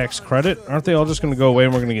that tax credit, aren't they all just going to go away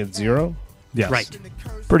and we're going to get zero? Yes. Right.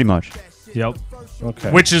 Pretty much. Yep.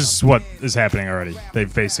 Okay. Which is what is happening already.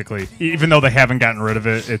 They've basically, even though they haven't gotten rid of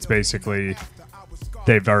it, it's basically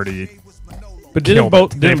they've already but didn't killed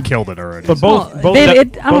both it. They've killed it already. But both, Well, both they,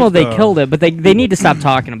 that- I don't know if they both, killed it, but they need to stop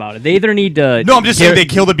talking about it. They either need to. No, I'm just saying they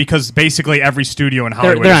killed it because basically every studio in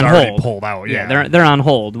Hollywood they're is on already hold. pulled out. Yeah, they're on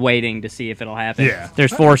hold, waiting to see if it'll happen. Yeah.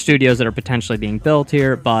 There's 4 studios that are potentially being built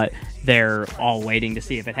here, but they're all waiting to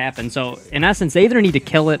see if it happens. So in essence, they either need to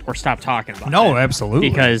kill it or stop talking about it. No, absolutely.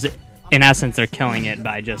 Because in essence, they're killing it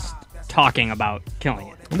by just talking about killing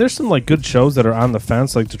it. There's some like good shows that are on the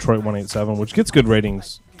fence, like Detroit 187, which gets good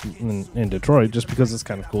ratings in Detroit, just because it's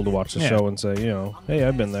kind of cool to watch the show and say, hey,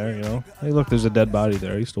 I've been there. Hey, look, there's a dead body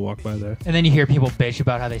there. I used to walk by there. And then you hear people bitch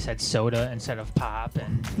about how they said soda instead of pop,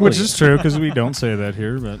 and Which is true because we don't say that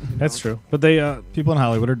here, but That's true. But they, people in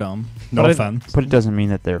Hollywood are dumb. No But I- offense. But it doesn't mean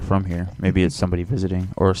that they're from here. Maybe it's somebody visiting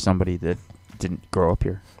or somebody that didn't grow up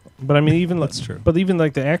here. but I mean, even That's true. But even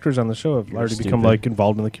like the actors on the show have You're already become stupid. like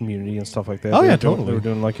involved in the community and stuff like that. Oh, They yeah, were doing- totally. They were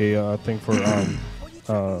doing like a thing for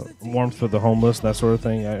warmth for the homeless, that sort of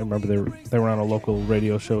thing. I remember they were on a local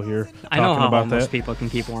radio show here I know talking how about homeless that. people can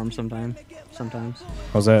keep warm sometimes.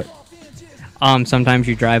 How's that? Sometimes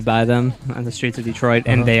you drive by them on the streets of Detroit,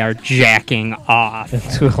 and they are jacking off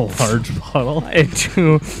Into a large puddle.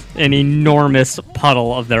 into an enormous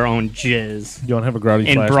puddle of their own jizz. You want to have a grotty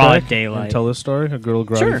In flashback? broad daylight. And tell this story? A girl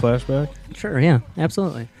grotty Sure. flashback? Sure, yeah,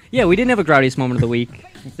 absolutely. Yeah, we didn't have a Grouty's moment of the week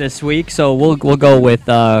this week, so we'll go with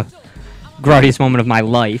Grouty's moment of my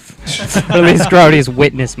life. Or at least Grouty's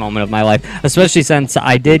witness moment of my life. Especially since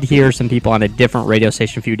I did hear some people on a different radio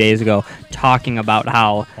station a few days ago talking about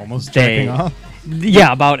how Almost they- jacking off.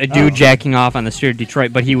 Yeah, about a dude jacking off on the street of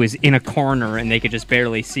Detroit, but he was in a corner and they could just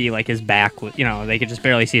barely see like his back. They could just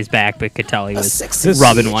barely see his back, but could tell he was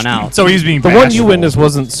rubbing one out. So he's being The one you bashful. witnessed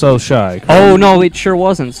wasn't so shy. Oh no, it sure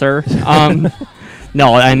wasn't, sir.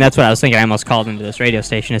 No, and that's what I was thinking. I almost called into this radio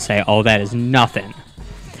station to say, "Oh, that is nothing."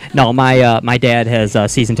 No, my dad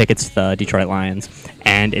has season tickets to the Detroit Lions,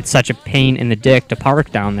 and it's such a pain in the dick to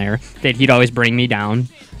park down there that he'd always bring me down.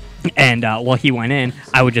 And while he went in,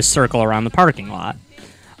 I would just circle around the parking lot,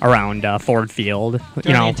 around Ford Field.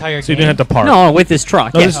 during the entire So you game. didn't have to park. No, with his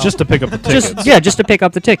truck. No, yeah. this is just to pick up the tickets. Just to pick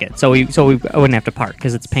up the ticket. So I wouldn't have to park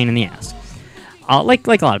because it's a pain in the ass. Like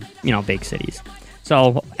a lot of big cities.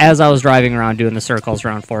 So as I was driving around doing the circles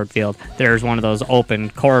around Ford Field, there's one of those open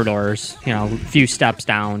corridors, a few steps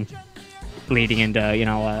down, leading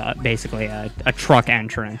into basically a truck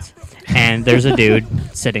entrance, and there's a dude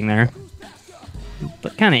sitting there.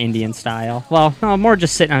 But kind of Indian style. Well, no, more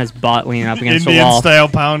just sitting on his butt, leaning up against the Indian wall. style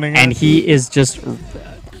pounding. And he is just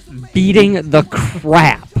beating the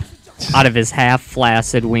crap out of his half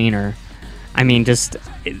flaccid wiener. I mean, just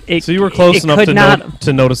it, So you were close it enough could to, not.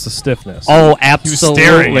 to notice the stiffness. Oh, staring at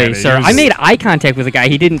absolutely, it. sir. He was- I made eye contact with the guy.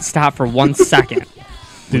 He didn't stop for 1 second.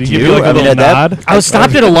 Did he you? give you like I a mean, little at that- nod? I was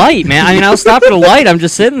stopped at a light, man. I was stopped at a light. I'm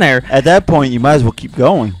just sitting there. At that point, you might as well keep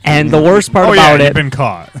going. And the worst part oh yeah, about you've it, been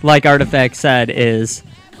caught. like Artifact said, is,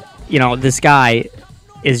 this guy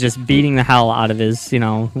is just beating the hell out of his,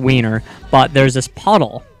 wiener. But there's this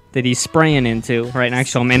puddle that he's spraying into right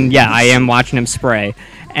next to him. And yeah, I am watching him spray.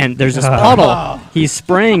 And there's this puddle he's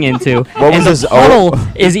spraying into. What and was the his puddle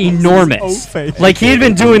is enormous. Like he had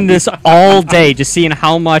been doing this all day, just seeing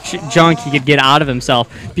how much junk he could get out of himself.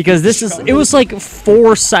 Because it was like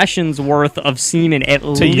 4 sessions worth of semen at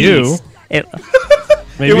least. you?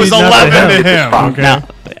 Maybe It was not 11 to him. Okay. No,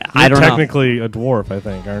 I don't know. technically a dwarf, I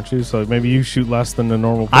think, aren't you? So maybe you shoot less than the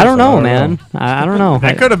normal person. I don't know, man. I don't know.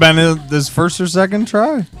 That could have been his first or second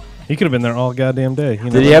try. He could have been there all goddamn day.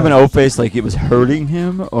 Did he have an O face like it was hurting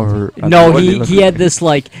him, or No, he had this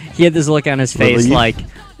look on his face Relief? like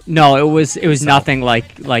no, it was nothing like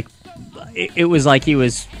it was like he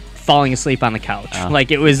was falling asleep on the couch.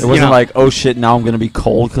 Like it It wasn't like, oh shit, now I'm gonna be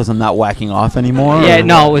cold because I'm not whacking off anymore. yeah, or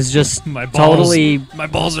no, what? it was just My balls, totally my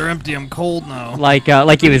balls are empty. I'm cold now.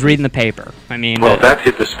 like he was reading the paper. I mean, Well, that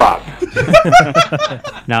hit the spot.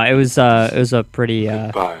 no, it was a pretty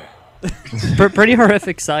Bye. pretty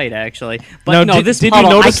horrific sight actually. But Now, no, did you puddle,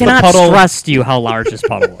 notice the I cannot puddle- stress to you how large this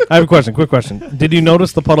puddle was. I have a question. Quick question. Did you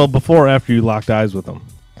notice the puddle before or after you locked eyes with him?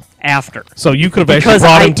 After. So you could have actually Because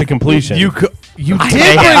brought I- him to completion. You did I bring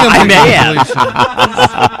may him have- to I may have. completion.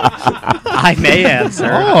 I may have, sir.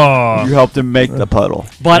 Oh, You helped him make the puddle.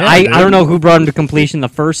 But Yeah, I dude. don't know who brought him to completion the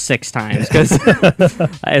first 6 times because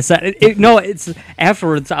I said it's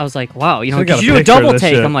afterwards I was like, wow, Still got because a you do a picture of double this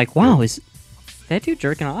take. shit. I'm like, wow, is that dude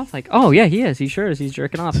jerking off? Like, oh yeah, he is. He sure is. He's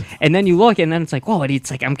jerking off. And then you look, and then it's like, whoa,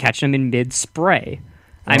 it's like I'm catching him in mid spray.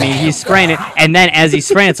 I mean, he's spraying it, and then as he's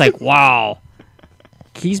spraying, it's like, wow.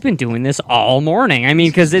 He's been doing this all morning. I mean,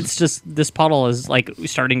 because it's just this puddle is like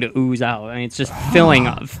starting to ooze out. I mean, it's just filling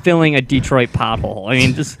a Detroit pothole. I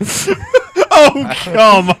mean, just oh,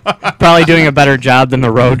 come on. probably doing a better job than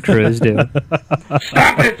the road crews do.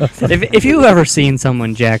 If you've ever seen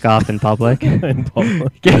someone jack off in public, In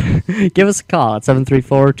public. give us a call at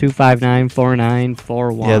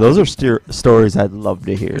 734-259-4941. Yeah, those are stories I'd love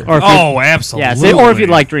to hear. Or if Oh, absolutely. Yes, or if you'd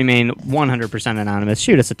like to remain 100% anonymous,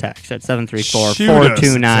 shoot us a text at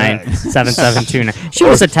 734-429-7729. Shoot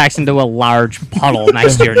us a text into a large puddle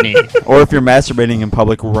next to your knee. Or if you're masturbating in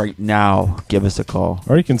public right now, give us a call.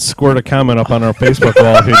 Or you can squirt a comment up on our Facebook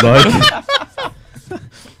wall if you'd like.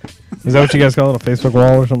 Is that what you guys call it? A Facebook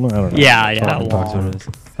wall or something? I don't know. Yeah, That's what I'm wall. talking about.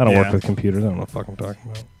 I don't Yeah. work with computers. I don't know what the fuck I'm talking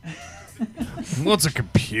about. What's a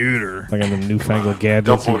computer? Like on the newfangled Don't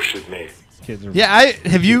gadgets. bullshit me. Kids are Yeah,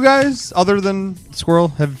 have you guys, other than Squirrel,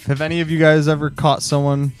 have any of you guys ever caught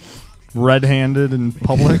someone red-handed in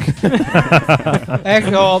public?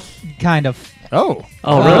 Actually, well, kind of. Oh,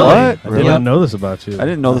 Oh, really? really? What? I did Really? not know this about you. I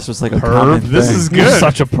didn't know this was like a Perv. common This thing. is You're good.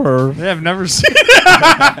 such a perv. yeah, I've never seen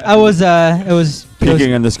I was it was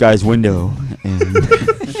peeking in this guy's window. And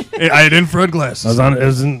it. I had infrared glasses. I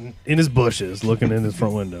was in his bushes, looking in his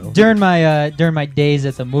front window. during my days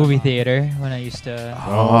at the movie theater when I used to work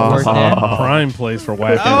Oh, there. prime place for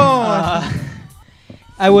whacking.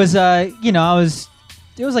 I was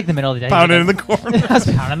it was like the middle of the day. Pounded in the corner. I was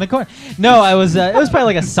pounding in the corner. No, I was it was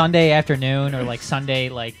probably like a Sunday afternoon or like Sunday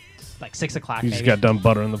like 6 o'clock. You maybe. just got done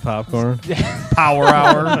buttering the popcorn. Power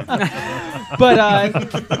hour. But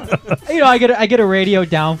I get a radio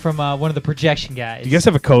down from one of the projection guys. Do you guys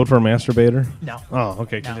have a code for a masturbator? No, Oh,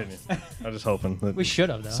 okay, No. continue. I was just hoping that we should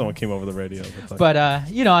have though. someone came over the radio. It's like, But I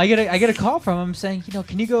get a call from him saying,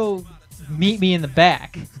 can you go meet me in the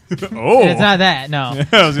back? Oh. And it's not that, no.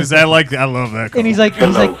 I was gonna say, I love that. And he's like,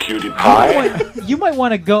 Hello, cutie pie. you might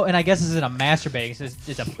want to go, and I guess this isn't a masturbating.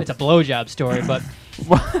 It's a blowjob story, but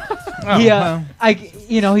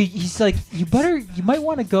he's like, you might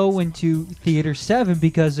want to go into Theater 7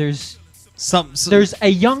 because there's a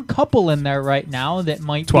young couple in there right now that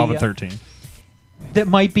might 12 be, and 13. that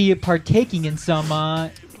might be partaking in some. Oh,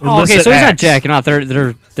 okay, Illicit so he's not acts. jacking off.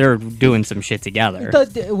 They're doing some shit together. Well,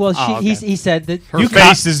 Oh, okay. he said that. Her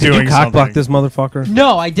face is Did doing you cockblock something. this motherfucker?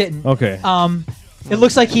 No, I didn't. Okay. It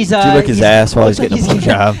looks like he's. do you lick his he's- ass while looks he's getting a like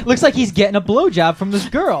blowjob? Looks like he's getting a blowjob from this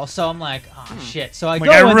girl. So I'm like, oh shit. So I Like,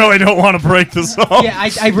 go. I and- really don't want to break this off. Yeah, I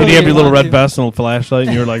really. Did you have didn't your little want red to. vest and a flashlight,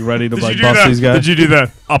 and you were like ready to Did like you do bust that? these guys? Did you do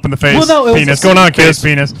that up in the face? Well, no, it was- penis. What's going on, kids?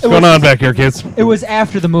 Penis. What's going on back here, kids? It was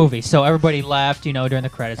after the movie, so everybody left, during the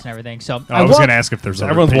credits and everything. So I was gonna ask if there's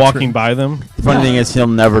other Everyone's patrons. walking by them. The funny thing is, he'll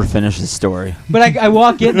never finish the story. But I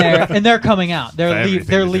walk in there and they're coming out. They're Everything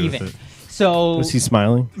they're to do with leaving. it. So Was he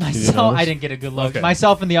smiling? Did you myself, notice? I didn't get a good look. Okay.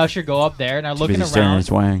 Myself and the usher go up there and are looking Busy staring at around his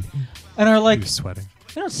wang. and are He like, was sweating.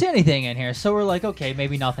 we don't see anything in here. So we're like, okay,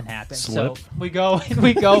 maybe nothing happened. Slip. So we go and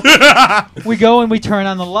we go and we turn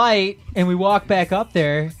on the light and we walk back up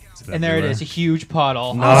there. And there it everywhere. is, a huge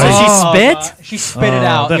puddle. Nice. So she Of, spit? she spit it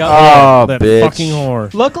out. That, Yup. Oh, that bitch. fucking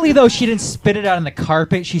whore. Luckily, though, she didn't spit it out on the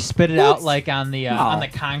carpet. She spit it out like on the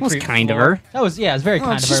That concrete. was kind of floor. her. That was it was very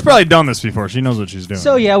kind of her. She's probably done this before. She knows what she's doing.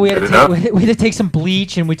 So yeah, we had Good to enough. we had to take some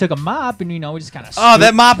bleach and we took a mop and we just kind of. Oh,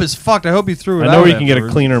 that mop is fucked. I hope you threw it I out know where you can get a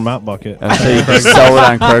afterwards. cleaner mop bucket. I'm sure you can sell it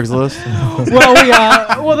on Craigslist.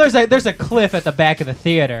 Well, there's a cliff at the back of the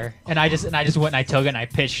theater, and I just went and I took it and I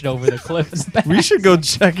pitched it over the cliff. In the back. We should go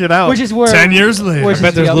check it out. Which is where- 10 years later. which I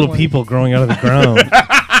bet there's the little other one. people growing out of the ground.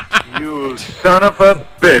 You son of a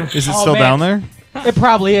bitch. Is it Oh, still man. down there? It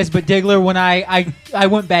probably is, but Diggler, when I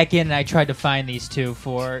went back in and I tried to find these two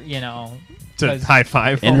for, To high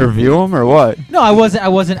five. Interview him or what? No, I wasn't.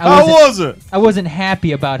 How was it? I wasn't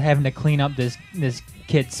happy about having to clean up this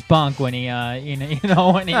kid's spunk when he,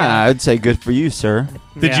 when he. I'd say good for you, sir.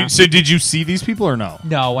 Did you see these people or no?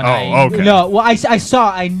 No, when okay. No, well, I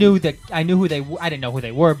saw. I knew who they. I didn't know who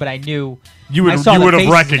they were, but I knew. You would I saw you the would have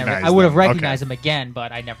faces and recognized. everything. I would have them. recognized them again,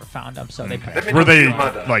 but I never found them. So they. Were they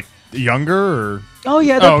like younger or? Oh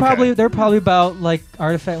yeah, okay. they're probably about like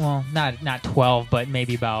Artifact. Well, not 12, but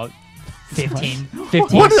maybe about 15.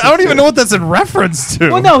 What? I don't even know what that's in reference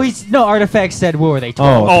to. Well, no, Artifact said, "What were they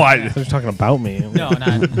 12?" They're talking about me. No,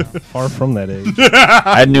 not. Far from that age.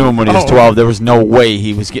 I knew him when he was 12. There was no way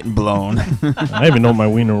he was getting blown. I didn't even know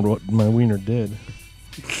what my wiener did.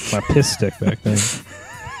 My piss stick back then.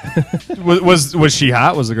 Was she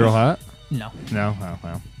hot? Was the girl hot? No. No. Oh,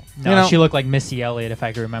 well. No, she looked like Missy Elliott, if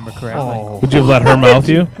I can remember correctly. Would you have let her mouth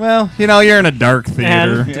you? Well, you're in a dark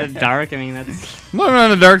theater. And dark. I mean, that's We're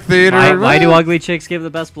in a dark theater. why do ugly chicks give the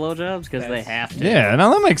best blowjobs? Because they have to. Yeah,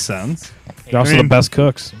 no, that makes sense. They're also the best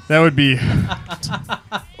cooks. That would be.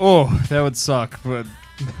 That would suck, but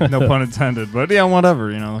no pun intended. But yeah,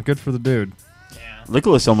 whatever. Good for the dude.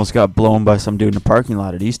 Nicholas almost got blown by some dude in a parking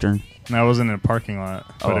lot at Eastern. And I wasn't in a parking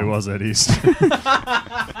lot, but it was at East.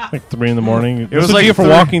 Like 3 in the morning. It was like you for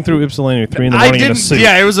walking through Ypsilanti at 3 in the morning in a suit.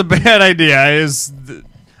 Yeah, it was a bad idea.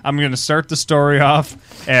 I'm going to start the story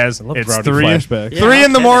off as it's 3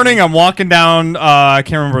 in the morning. I'm walking down, I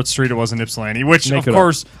can't remember what street it was in Ypsilanti, which, of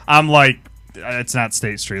course, I'm like, it's not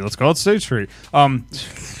State Street. Let's call it State Street.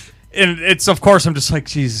 And it's, of course, I'm just like,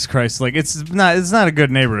 Jesus Christ, like it's not a good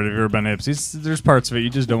neighborhood if you've ever been to Yps. There's parts of it you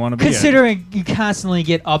just don't want to be in. Considering you constantly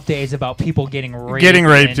get updates about people getting raped.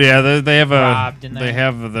 Yeah. They have robbed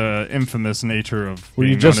have the infamous nature of Were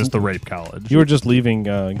being you just- known as the rape college. You were just leaving,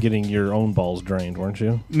 getting your own balls drained, weren't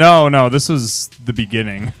you? No, this was the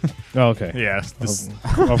beginning. Oh, okay. Yeah.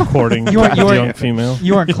 Of courting You weren't- a young female.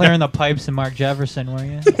 You weren't clearing the pipes in Mark Jefferson, were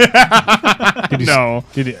you? No.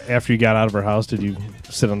 After you got out of her house, did you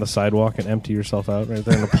sit on the sidewalk and empty yourself out right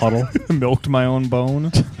there in a puddle? Milked my own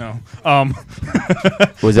bone. No.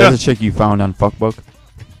 Was that the chick you found on Fuckbook?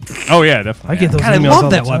 Oh yeah, definitely. I get those God, I emails love all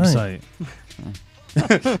that the time.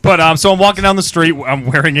 website. But so I'm walking down the street. I'm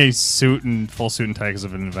wearing a full suit and tie because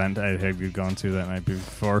of an event I had gone to that night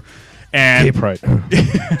before. And Gay pride.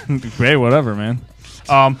 hey, whatever, man.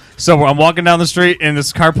 So I'm walking down the street and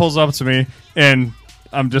this car pulls up to me, and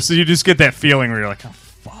you just get that feeling where you're like, oh,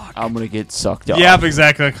 fuck. I'm gonna get sucked up. Yeah,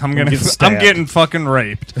 exactly. I'm getting fucking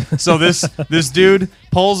raped. So this dude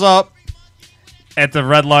pulls up at the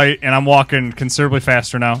red light, and I'm walking considerably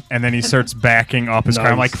faster now, and then he starts backing up his car.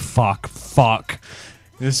 I'm like, fuck.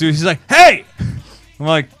 This dude, he's like, hey! I'm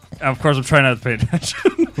like, of course, I'm trying not to pay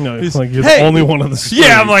attention. No, it's like you're the only one on the street.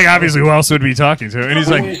 Yeah, I'm like, obviously, who else would be talking to? And he's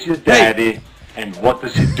Who like, is your daddy, and what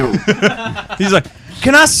does he do? he's like,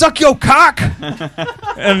 can I suck your cock?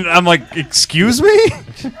 And I'm like, excuse me?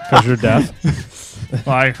 Because you're deaf.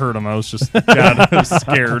 Well, I heard him. I was just I was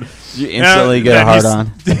scared. You instantly get a hard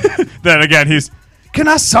on. Then again, he's, can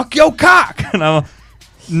I suck your cock? And I'm like,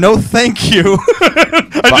 no, thank you.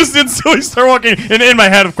 I just instantly start walking. And in my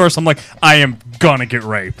head, of course, I'm like, I am gonna get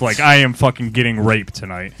raped. Like, I am fucking getting raped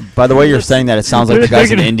tonight. By the way you're saying that, it sounds like the guy's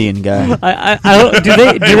an Indian guy. Do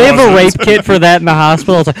they have a rape kit for that in the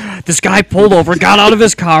hospital? It's like, this guy pulled over, got out of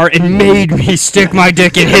his car, and made me stick my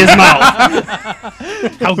dick in his mouth.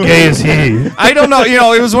 How gay is he? I don't know.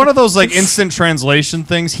 It was one of those like instant translation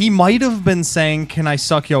things. He might have been saying, can I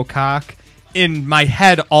suck your cock? In my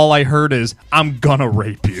head, all I heard is, I'm gonna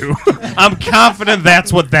rape you. I'm confident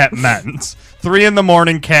that's what that meant. 3 in the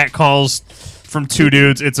morning, cat calls from 2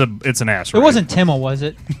 dudes. It's an ass rape. It wasn't Timmel, was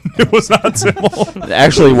it? It was not Timmel.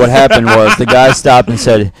 Actually, what happened was the guy stopped and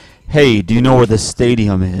said, hey, do you know where the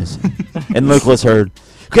stadium is? And Nicholas heard,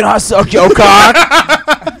 can I suck your cock?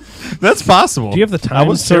 That's possible. Do you have the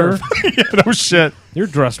time, sir? Yeah, no shit. You're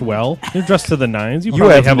dressed well. You're dressed to the nines. You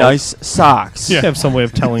have nice socks. You have some way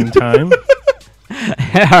of telling time.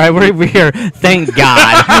 All right, we're thank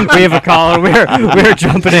God we have a caller. We're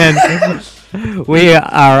jumping in. We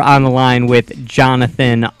are on the line with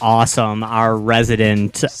Jonathan Awesome, our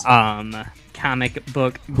resident comic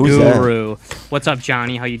book guru. What's up,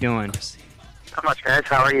 Johnny? How you doing? Not much, guys.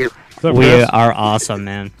 How are you? We are awesome,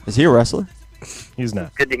 man. Is he a wrestler? He's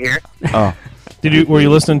not. Good to hear. Oh. Were you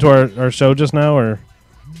listening to our show just now, or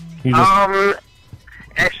you just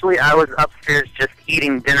Actually, I was upstairs just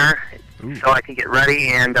eating dinner. so I could get ready.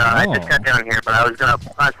 And I just got down here, but I was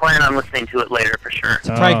planning on listening to it later for sure. It's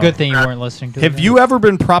probably a good thing you weren't listening to it. Have you ever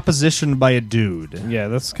been propositioned by a dude? Yeah,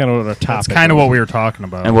 that's kind of what our topic. That's kind of what we were talking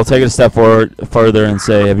about. And we'll take it a step further and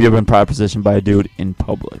say, have you ever been propositioned by a dude in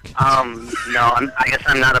public? No, I guess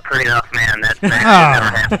I'm not a pretty enough man. That's never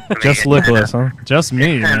happened to me. Just Nicholas, huh? Just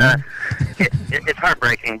me. And, it's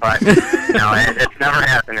heartbreaking, but no, it's never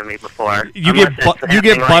happened to me before. You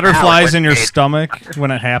get butterflies in your stomach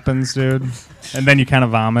when it happens, dude, and then you kind of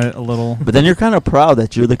vomit a little. But then you're kind of proud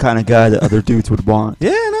that you're the kind of guy that other dudes would want. Yeah,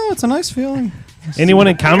 no, it's a nice feeling. Anyone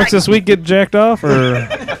in comics this week get jacked off, or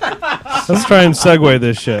let's try and segue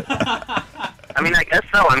this shit. I mean, I guess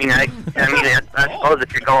so. I suppose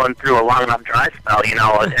if you're going through a long enough dry spell, any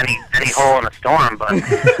hole in a storm, but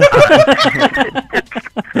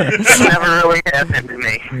it's never really happened to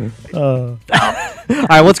me. All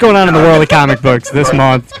right, what's going on in the world of comic books this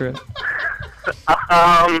month, Chris?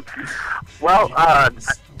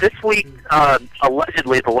 This week,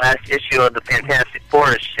 allegedly the last issue of the Fantastic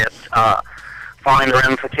Four is shipped, following the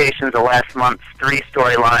ramifications of last month's 3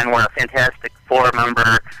 storyline where a Fantastic Four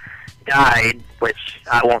member died, which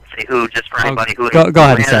I won't say who, just for anybody who... Go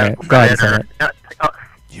ahead and say it. Go ahead and say it.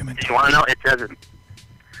 Did you want to know? It doesn't...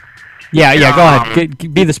 Yeah, go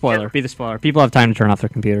ahead. Be the spoiler. Be the spoiler. People have time to turn off their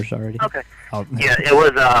computers already. Okay. Yeah, it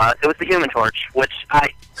was the Human Torch, which I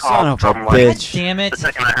called from bitch. Damn it. the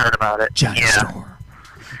second I heard about it. John yeah. Storm.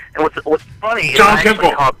 And what's funny is John I actually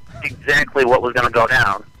Kimball. called exactly what was going to go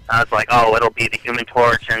down. I was like, oh, it'll be the Human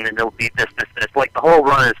Torch, and it'll be this. Like, the whole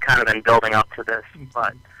run has kind of been building up to this.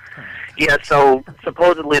 But, yeah, so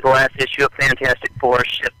supposedly the last issue of Fantastic Four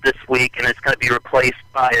shipped this week, and it's going to be replaced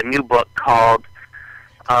by a new book called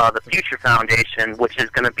The Future Foundation, which is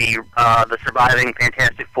going to be the surviving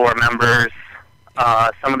Fantastic Four members,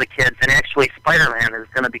 some of the kids, and actually Spider-Man is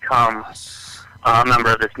going to become a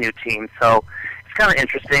member of this new team. So it's kind of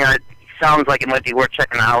interesting. It sounds like it might be worth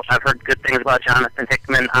checking out. I've heard good things about Jonathan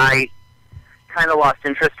Hickman. I kind of lost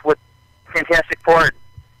interest with Fantastic Four. It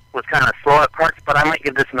was kind of slow at parts, but I might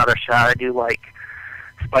give this another shot. I do like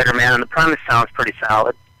Spider-Man, and the premise sounds pretty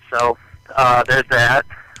solid. So there's that.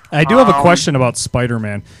 I do have a question about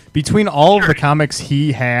Spider-Man. Between all of the comics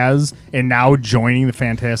he has and now joining the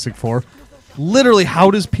Fantastic Four, literally,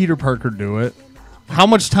 how does Peter Parker do it? How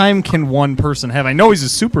much time can one person have? I know he's a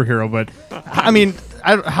superhero, but I mean,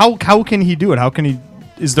 how can he do it? How can he?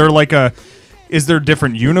 Is there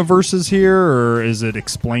different universes here, or is it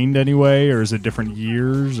explained anyway, or is it different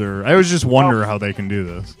years? Or I always just wonder how they can do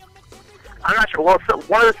this. I'm not sure. Well, so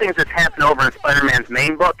one of the things that's happened over in Spider-Man's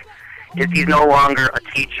main book is he's no longer a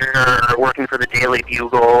teacher or working for the Daily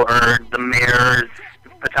Bugle or the mayor's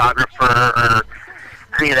photographer or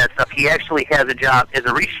any of that stuff. He actually has a job as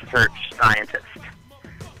a research scientist.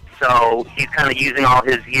 So he's kind of using all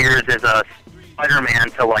his years as a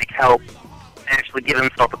Spider-Man to, like, help actually give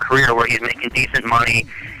himself a career where he's making decent money.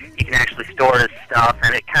 He can actually store his stuff,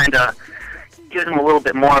 and it kind of gives him a little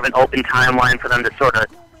bit more of an open timeline for them to sort of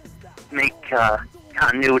make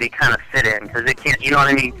continuity kind of fit in, because they can't, you know what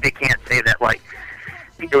I mean? They can't say that, like,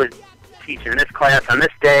 Peter was teaching this class on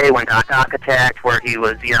this day when Doc Ock attacked, where he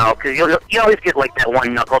was, because you always get, like, that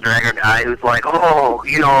one knuckle-dragger guy who's like,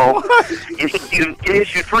 in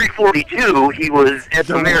issue 342, he was at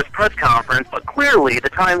the mayor's press conference, but clearly the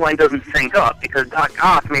timeline doesn't sync up, because Doc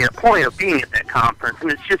Ock made a point of being at that conference,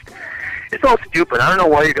 and it's all stupid. I don't know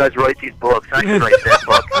why you guys write these books. I should write that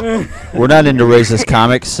book. We're not into racist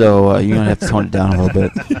comics, so you're going to have to tone it down a little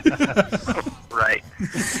bit. Right.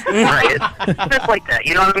 It's just like that.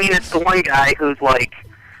 You know what I mean? It's the one guy who's like,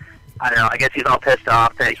 I don't know, I guess he's all pissed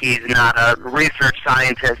off that he's not a research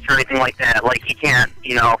scientist or anything like that. Like, he can't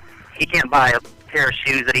buy a pair of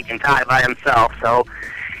shoes that he can tie by himself, so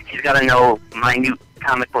he's got to know minute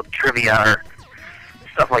comic book trivia or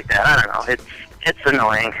stuff like that. I don't know. It's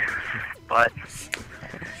annoying. But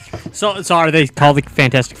So are they called the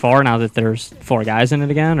Fantastic Four now that there's 4 guys in it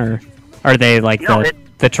again, or are they like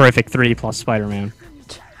the Terrific 3 plus Spider-Man?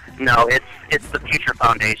 No, it's the Future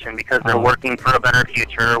Foundation, because they're working for a better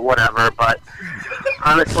future or whatever. But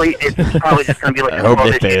honestly, it's probably just going to be like a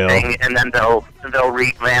 12-issue thing, and then they'll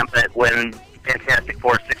revamp it when Fantastic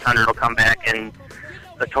Four 600 will come back and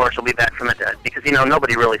the Torch will be back from the dead. Because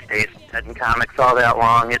nobody really stays dead in comics all that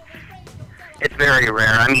long. It's very rare.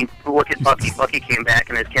 I mean, look at Bucky. Bucky came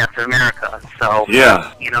back in his Captain America, so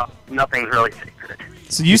Yeah. Nothing's really sacred.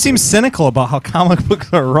 So you seem cynical about how comic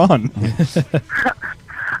books are run.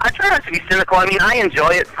 I try not to be cynical. I mean, I enjoy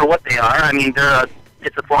it for what they are. I mean,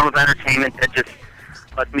 it's a form of entertainment that just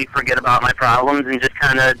lets me forget about my problems and just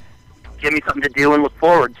kind of give me something to do and look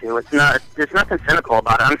forward to. There's nothing cynical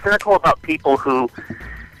about it. I'm cynical about people who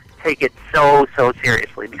take it so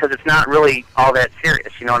seriously, because it's not really all that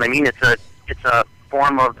serious. You know what I mean? It's a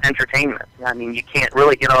form of entertainment. I mean, you can't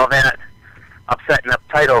really get all that upset and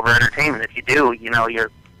uptight over entertainment. If you do, you know,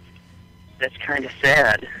 that's kind of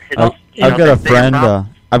sad. I've got a friend.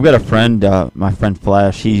 I've got a friend. My friend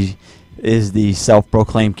Flash. He is the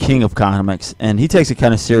self-proclaimed king of comics, and he takes it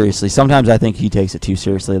kind of seriously. Sometimes I think he takes it too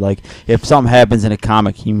seriously. Like, if something happens in a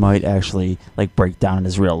comic, he might actually like break down in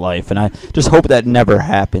his real life, and I just hope that never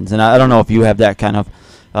happens. And I don't know if you have that kind of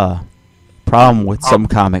problem with some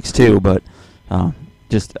comics too, but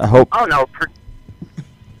just I hope. Oh no,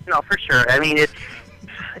 for sure. I mean, you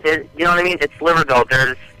know what I mean? It's Livergoat.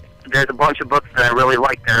 There's a bunch of books that I really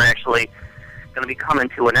like that are actually going to be coming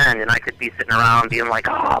to an end, and I could be sitting around being like,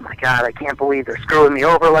 oh my God, I can't believe they're screwing me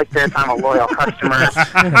over like this. I'm a loyal customer.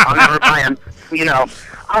 I'll never buy them. You know,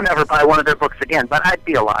 I'll never buy one of their books again. But I'd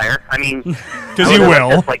be a liar. I mean, because you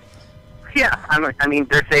will. Yeah, I mean,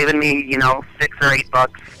 they're saving me, you know, $6 or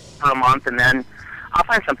 $8 for a month, and then I'll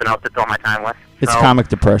find something else to fill my time with. It's comic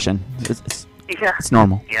depression. It's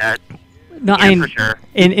normal. Yeah. No, yeah, for sure.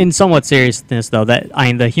 In somewhat seriousness though,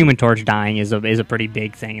 the Human Torch dying is a pretty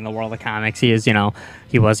big thing in the world of comics. He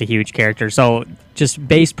was a huge character. So just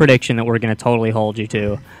base prediction that we're going to totally hold you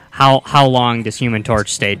to. How long does Human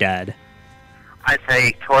Torch stay dead? I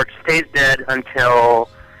say Torch stays dead until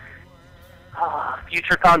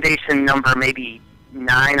Future Foundation number maybe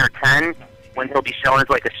 9 or 10, when he'll be shown as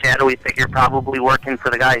like a shadowy figure, probably working for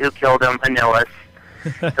the guy who killed him, Anilus.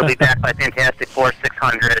 He'll be backed by Fantastic Four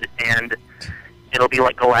 600, and it'll be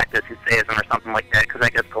like Galactus who saves him or something like that, because I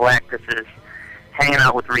guess Galactus is hanging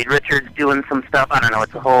out with Reed Richards doing some stuff. I don't know.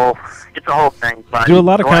 It's a whole thing. But do a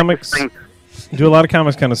lot of comics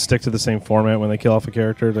kind of stick to the same format when they kill off a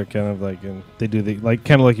character? They kind of like, and they do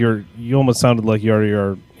you almost sounded like you already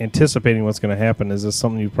are anticipating what's going to happen. Is this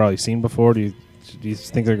something you've probably seen before? Do you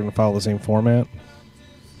think they're going to follow the same format?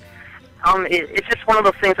 It's just one of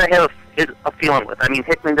those things I have a feeling with. I mean,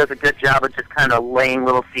 Hickman does a good job of just kind of laying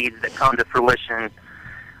little seeds that come to fruition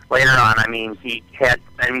later on. I mean, he had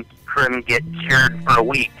Ben Grimm get cured for a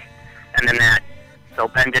week, and then so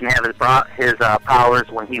Ben didn't have his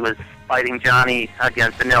powers when he was fighting Johnny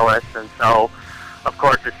against Anilus, and so, of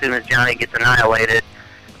course, as soon as Johnny gets annihilated,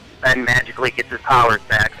 Ben magically gets his powers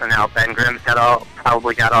back. So now Ben Grimm's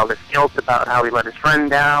probably got all this guilt about how he let his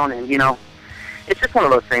friend down, and, you know, it's just one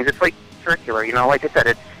of those things. It's like circular, you know, like I said,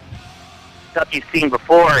 it's stuff you've seen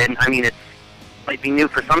before, and I mean, it might be new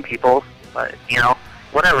for some people, but, you know,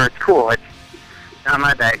 whatever, it's cool. It's not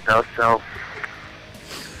my bag, though, so.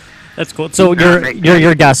 That's cool. So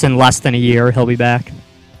you're guessing less than a year he'll be back?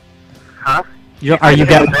 Huh? Are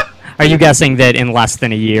you guessing that in less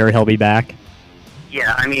than a year he'll be back?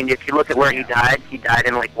 Yeah, I mean, if you look at where he died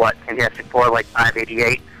in, like, what, Fantastic Four, like,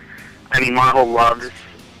 588? I mean, Marvel loves,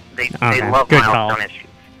 they love Good milestone call. issues.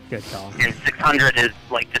 Good call. And 600 is,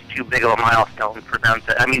 like, just too big of a milestone for them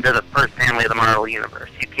to... I mean, they're the first family of the Marvel Universe.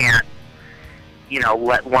 You can't, you know,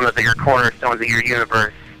 let one of your cornerstones of your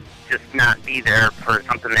universe just not be there for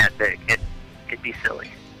something that big. It'd be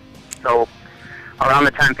silly. So, around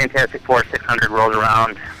the time Fantastic Four 600 rolls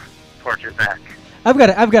around, Torch is back. I've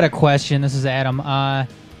got a question. This is Adam.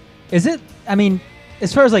 Is it... I mean,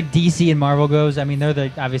 as far as, like, DC and Marvel goes, I mean,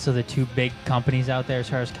 they're obviously the two big companies out there as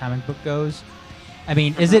far as comic book goes. I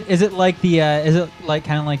mean, is it like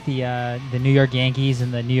kind of like the New York Yankees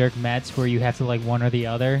and the New York Mets, where you have to like one or the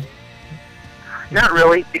other? Not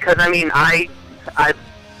really, because I mean, I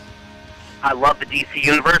love the DC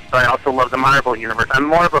universe, but I also love the Marvel universe. I'm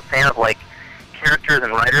more of a fan of like characters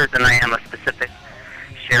and writers than I am a specific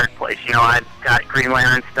shared place. You know, I've got Green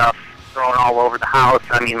Lantern stuff thrown all over the house.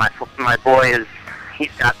 I mean, my boy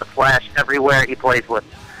he's got the Flash everywhere. He plays with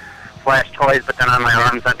Flash toys, but then on my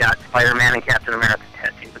arms I've got Spider-Man and Captain America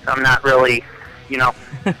tattoos. I'm not really, you know,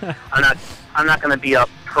 I'm not going to be a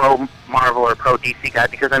pro Marvel or pro DC guy,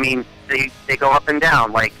 because I mean they go up and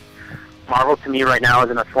down. Like, Marvel to me right now is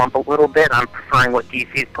in a slump a little bit. I'm preferring what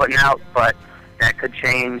DC's putting out, but that could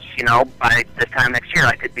change. You know, by this time next year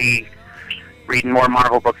I could be reading more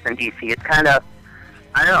Marvel books than DC. It's kind of,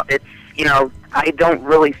 I don't know. It's, you know, I don't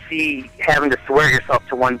really see having to swear yourself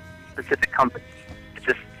to one specific company.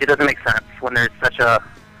 It doesn't make sense when there's such a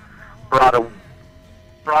broad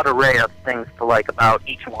array of things to like about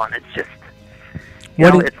each one. It's just,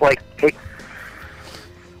 it's like...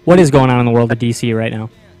 What is going on in the world of DC right now?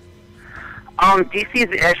 DC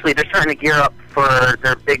is actually, they're starting to gear up for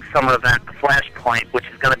their big summer event, the Flashpoint, which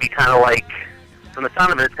is going to be kind of like, from the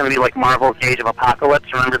sound of it, it's going to be like Marvel's Age of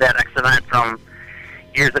Apocalypse. Remember that X event from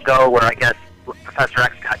years ago where I guess Professor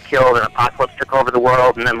X got killed and Apocalypse took over the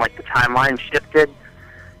world, and then like the timeline shifted?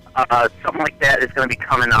 something like that is going to be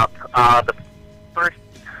coming up. The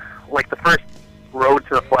first Road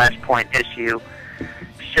to the Flashpoint issue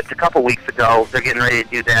shipped a couple weeks ago. They're getting ready to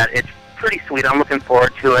do that. It's pretty sweet. I'm looking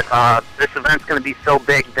forward to it. This event's going to be so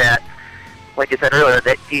big that, like I said earlier,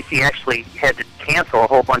 that DC actually had to cancel a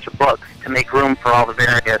whole bunch of books to make room for all the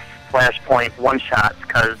various Flashpoint one-shots,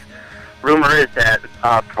 because rumor is that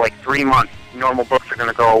for like 3 months, normal books are going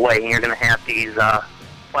to go away, and you're going to have these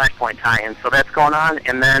Flashpoint tie-ins. So that's going on,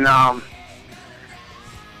 and then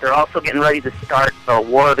they're also getting ready to start the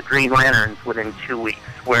War of the Green Lanterns within 2 weeks,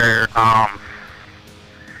 where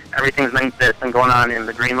everything's that's been going on in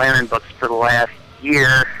the Green Lantern books for the last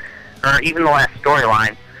year, or even the last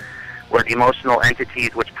storyline, where the emotional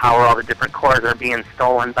entities which power all the different cores are being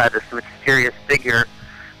stolen by this mysterious figure,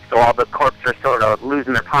 so all the corps are sort of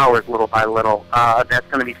losing their powers little by little. That's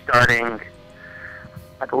going to be starting,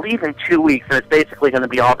 I believe, in 2 weeks, and it's basically going to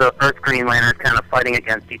be all the Earth Green Lanterns kind of fighting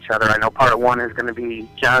against each other. I know part 1 is going to be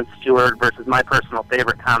John Stewart versus my personal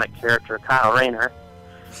favorite comic character, Kyle Rayner.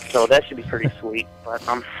 So that should be pretty sweet. But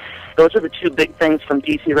those are the 2 big things from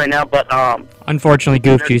DC right now. But unfortunately,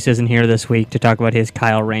 Goof Juice isn't here this week to talk about his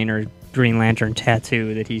Kyle Rayner Green Lantern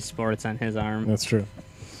tattoo that he sports on his arm. That's true.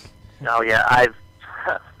 Oh yeah,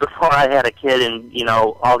 before I had a kid and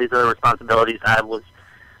all these other responsibilities, the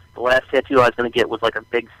last tattoo I was going to get was like a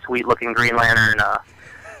big, sweet-looking Green Lantern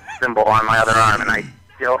symbol on my other arm, and I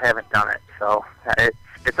still haven't done it. So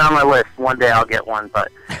it's on my list. One day I'll get one,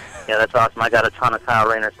 but yeah, that's awesome. I got a ton of Kyle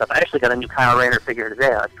Rayner stuff. I actually got a new Kyle Rayner figure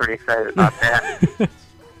today. I was pretty excited about that.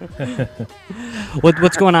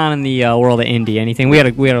 What's going on in the world of indie? Anything? We had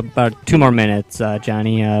about 2 more minutes,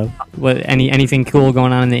 Johnny. Anything cool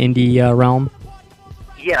going on in the indie realm?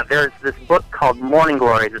 Yeah, there's this book called Morning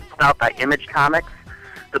Glories. It's put out by Image Comics.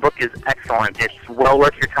 The book is excellent. It's well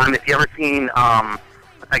worth your time. If you ever seen, I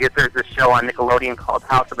guess there's this show on Nickelodeon called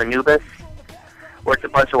House of Anubis, where it's a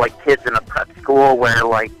bunch of like kids in a prep school where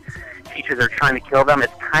like teachers are trying to kill them.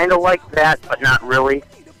 It's kind of like that, but not really.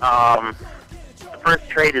 The first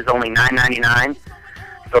trade is only $9.99,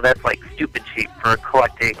 so that's like stupid cheap for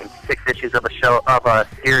collecting 6 issues of a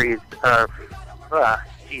series of.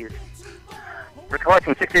 We're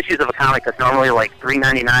collecting 6 issues of a comic that's normally like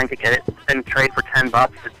 $3.99 to get it in trade for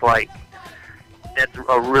 $10. It's like, that's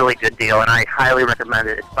a really good deal, and I highly recommend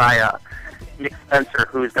it. It's by Nick Spencer,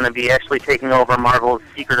 who's going to be actually taking over Marvel's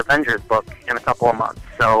Secret Avengers book in a couple of months.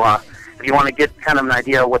 So if you want to get kind of an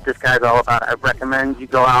idea of what this guy's all about, I recommend you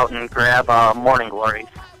go out and grab Morning Glories.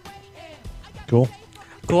 Cool.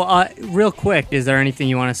 Real quick, is there anything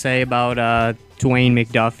you want to say about Dwayne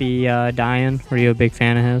McDuffie dying? Were you a big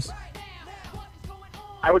fan of his?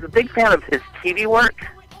 I was a big fan of his TV work.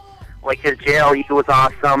 Like, his JLU was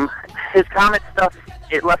awesome. His comic stuff,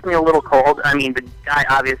 it left me a little cold. I mean, the guy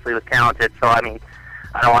obviously was talented, so, I mean,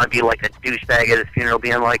 I don't want to be like a douchebag at his funeral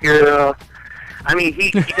being like, yeah. I mean,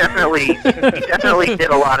 he definitely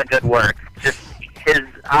did a lot of good work. Just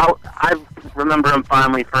I remember him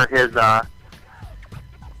fondly for his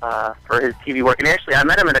TV work. And actually, I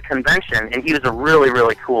met him at a convention, and he was a really,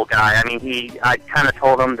 really cool guy. I mean, I kind of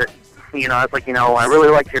told him that, I was like, I really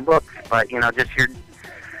liked your books, but, just your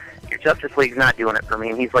Justice League's not doing it for me.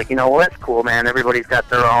 And he's like, well, that's cool, man. Everybody's got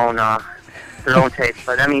their own taste.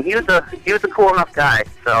 But, I mean, he was a cool enough guy.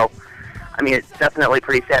 So, I mean, it's definitely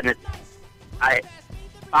pretty sad. And I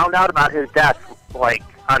found out about his death, like,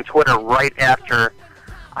 on Twitter right after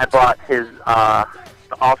I bought his the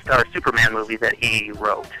All-Star Superman movie that he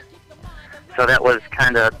wrote. So that was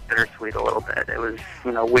kind of bittersweet a little bit. It was,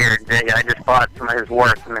 weird. I just bought some of his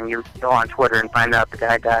work, and then you go on Twitter and find out the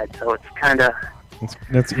guy died. So it's kind of...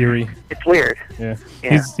 That's eerie. It's weird. Yeah.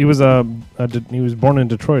 He was born in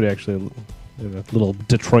Detroit, actually. A little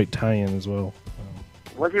Detroit tie-in as well.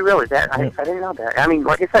 Was he really? I didn't know that. I mean,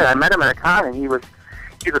 like I said, I met him at a con, and he's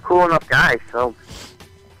a cool enough guy. So,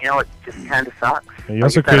 it just kind of sucks. Yeah, he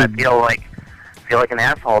also I feel like an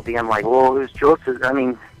asshole being like, well, who's Joseph? I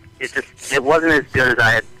mean... It wasn't as good as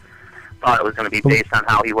I had thought it was going to be based on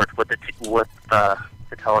how he worked with the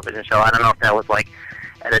television show. I don't know if that was like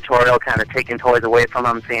editorial kind of taking toys away from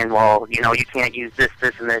him, saying, well, you can't use this,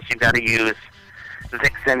 and this. You've got to use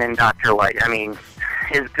Vixen and Dr. Light. I mean,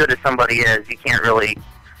 as good as somebody is, you can't really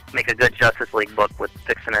make a good Justice League book with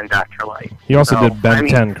Vixen and Dr. Light. He also did Ben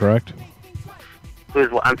 10, correct?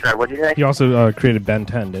 I'm sorry, what did you say? He also created Ben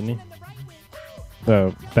 10, didn't he?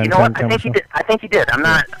 The Ben 10 what? I think he did.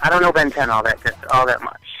 I don't know Ben 10 all that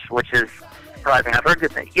much, which is surprising. I've heard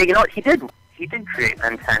good things. Yeah, you know what? He did create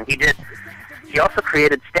Ben 10. He also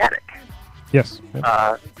created Static. Yes.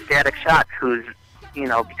 Yep. Static Shock, who's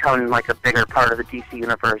becoming like a bigger part of the DC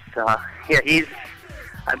universe. Yeah,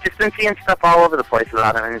 I've just been seeing stuff all over the place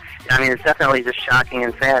about him, and it's definitely just shocking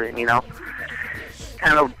and sad, and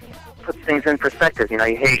kind of puts things in perspective. You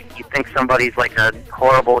think somebody's like a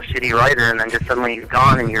horrible, shitty writer, and then just suddenly he's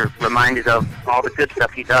gone, and you're reminded of all the good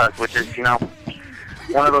stuff he does, which is,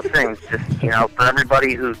 one of those things. Just, for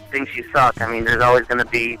everybody who thinks you suck, there's always going to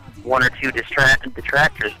be one or two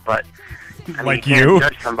detractors, but like you can't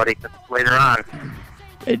judge somebody later on.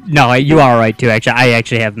 No, you are right too. Actually, I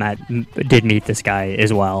actually did meet this guy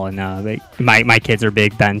as well, and my kids are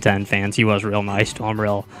big Ben 10 fans. He was real nice to him,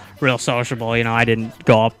 real sociable. I didn't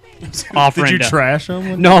go up offering. Did you trash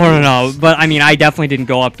him? No. But I definitely didn't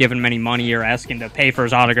go up giving him any money or asking to pay for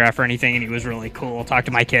his autograph or anything. And he was really cool. Talked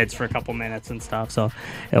to my kids for a couple minutes and stuff. So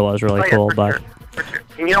it was really cool. But for sure.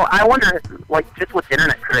 And I wonder, just with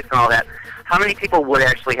internet critics and all that, how many people would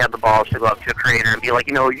actually have the balls to go up to a creator and be like,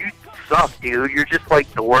 you suck, dude. You're just like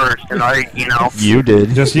the worst, and You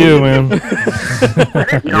did. Just you, man.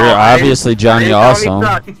 You're obviously Johnny Awesome.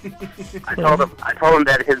 I told him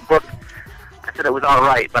that his book, I said it was all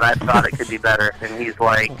right, but I thought it could be better, and he's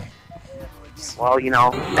like, well,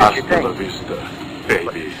 that's your thing.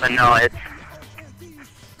 But no, it's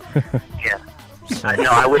yeah.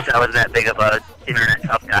 I wish I was that big of a internet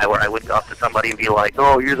tough guy where I would go up to somebody and be like,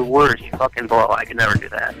 "Oh, you're the worst. You fucking blow." I could never do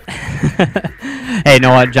that. Hey, you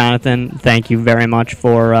know what, Jonathan? Thank you very much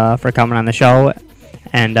for coming on the show,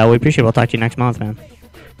 and we appreciate it. We'll talk to you next month, man.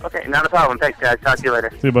 Okay, not a problem. Thanks, guys. Talk to you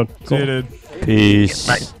later. See you, bud. See you, dude. Peace.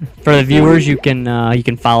 Bye. For the viewers, you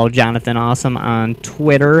can follow Jonathan Awesome on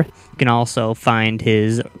Twitter. You can also find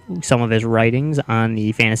some of his writings on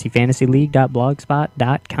the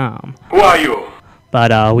fantasyleague.blogspot.com. Who are you?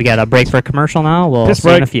 But we got a break for a commercial now. We'll see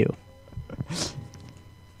you in a few.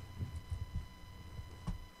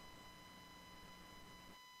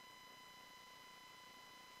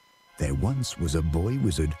 There once was a boy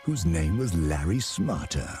wizard whose name was Larry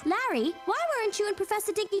Smarter. Larry, why weren't you in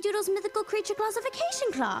Professor Dinky Doodle's mythical creature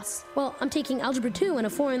classification class? Well, I'm taking Algebra 2 in a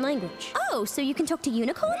foreign language. Oh, so you can talk to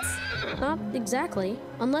unicorns? Not exactly,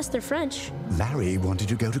 unless they're French. Larry wanted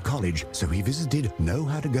to go to college, so he visited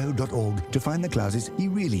knowhowtogo.org to find the classes he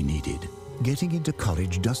really needed. Getting into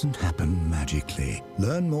college doesn't happen magically.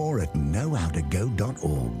 Learn more at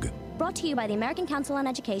knowhowtogo.org. Brought to you by the American Council on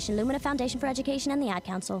Education, Lumina Foundation for Education, and the Ad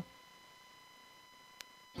Council.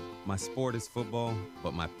 My sport is football,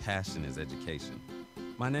 but my passion is education.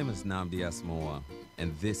 My name is Nnamdi Asomugha,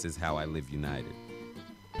 and this is how I live united.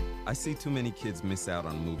 I see too many kids miss out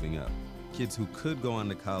on moving up. Kids who could go on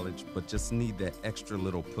to college, but just need that extra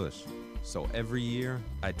little push. So every year,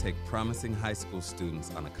 I take promising high school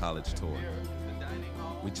students on a college tour.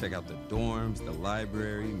 We check out the dorms, the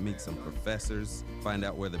library, meet some professors, find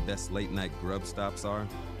out where the best late-night grub stops are.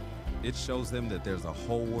 It shows them that there's a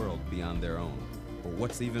whole world beyond their own. But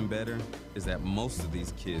what's even better is that most of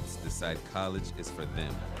these kids decide college is for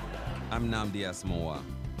them. I'm Nnamdi Asomugha.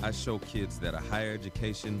 I show kids that a higher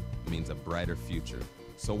education means a brighter future.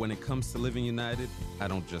 So when it comes to living united, I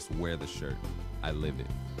don't just wear the shirt, I live it.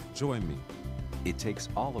 Join me. It takes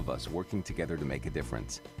all of us working together to make a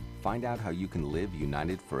difference. Find out how you can live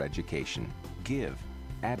united for education. Give,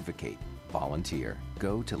 advocate, volunteer.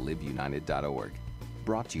 Go to liveunited.org.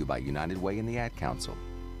 Brought to you by United Way and the Ad Council.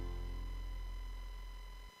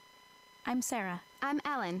 I'm Sarah. I'm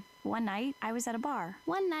Ellen. One night, I was at a bar.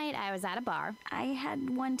 One night, I was at a bar. I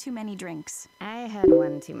had one too many drinks. I had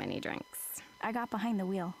one too many drinks. I got behind the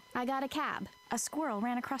wheel. I got a cab. A squirrel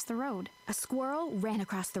ran across the road. A squirrel ran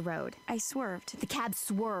across the road. I swerved. The cab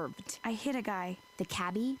swerved. I hit a guy. The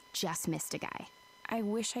cabbie just missed a guy. I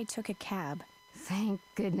wish I took a cab. Thank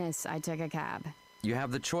goodness I took a cab. You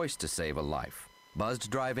have the choice to save a life.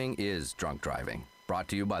 Buzzed driving is drunk driving. Brought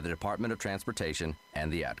to you by the Department of Transportation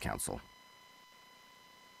and the Ad Council.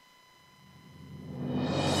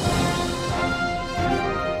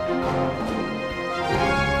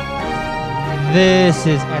 This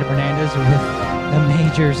is Ed Hernandez with the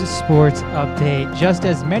Majors Sports Update. Just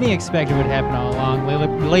as many expected would happen all along,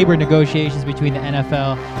 labor negotiations between the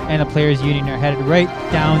NFL and the Players Union are headed right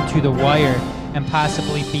down to the wire and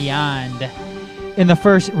possibly beyond. In the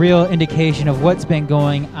first real indication of what's been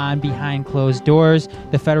going on behind closed doors,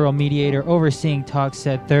 the federal mediator overseeing talks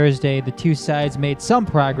said Thursday the two sides made some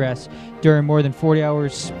progress during more than 40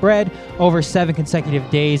 hours spread over 7 consecutive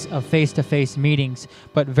days of face-to-face meetings,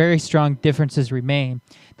 but very strong differences remain.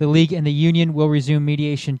 The league and the union will resume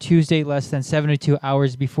mediation Tuesday, less than 72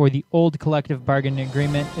 hours before the old collective bargaining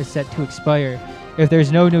agreement is set to expire. If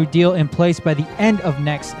there's no new deal in place by the end of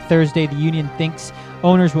next Thursday, the union thinks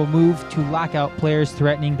owners will move to lock out players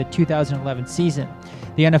threatening the 2011 season.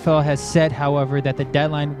 The NFL has said, however, that the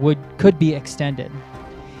deadline could be extended.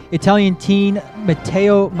 Italian teen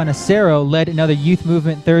Matteo Manacero led another youth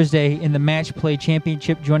movement Thursday in the match play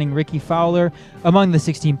championship, joining Ricky Fowler among the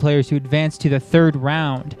 16 players who advanced to the third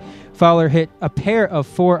round. Fowler hit a pair of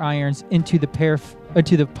 4 irons into the par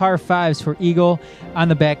 5s for eagle on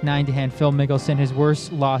the back 9 to hand Phil Mickelson his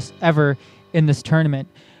worst loss ever in this tournament.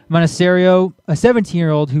 Manacero, a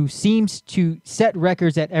 17-year-old who seems to set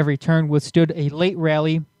records at every turn, withstood a late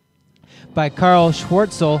rally by Karl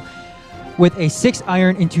Schwartzel with a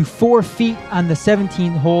 6-iron into 4 feet on the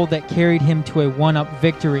 17th hole that carried him to a 1-up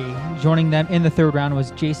victory. Joining them in the third round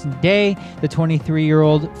was Jason Day, the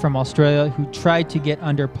 23-year-old from Australia who tried to get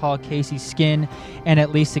under Paul Casey's skin and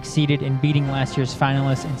at least succeeded in beating last year's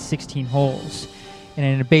finalists in 16 holes. And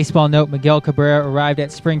in a baseball note, Miguel Cabrera arrived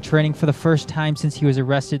at spring training for the first time since he was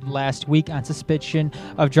arrested last week on suspicion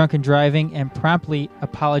of drunken driving and promptly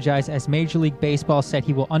apologized as Major League Baseball said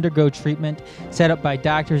he will undergo treatment set up by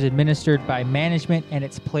doctors administered by management and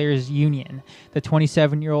its players' union. The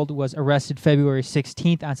 27-year-old was arrested February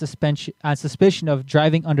 16th on suspicion of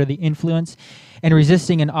driving under the influence and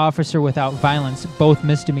resisting an officer without violence, both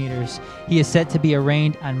misdemeanors. He is set to be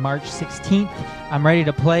arraigned on March 16th. I'm ready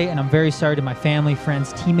to play, and I'm very sorry to my family,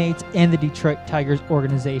 friends, teammates, and the Detroit Tigers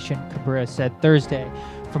organization, Cabrera said Thursday.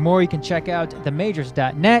 For more, you can check out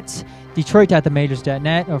themajors.net,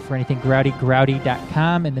 detroit.themajors.net, or for anything Grouty,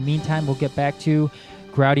 grouty.com. In the meantime, we'll get back to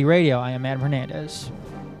Grouty Radio. I am Adam Hernandez.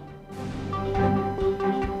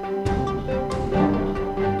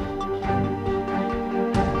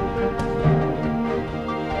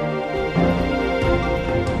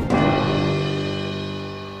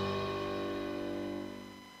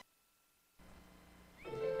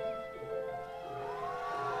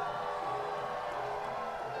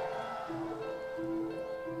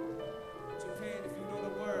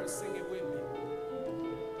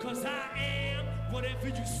 Cause I am whatever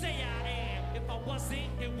you say I am. If I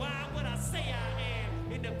wasn't, then why would I say I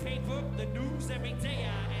am? In the paper, the news, every day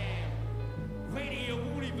I am. Radio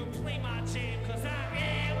won't even play my jam. Cause I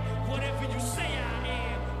am whatever you say I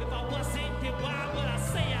am. If I wasn't, then why would I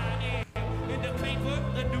say I am? In the paper,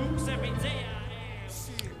 the news, every day I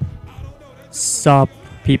am. Sup,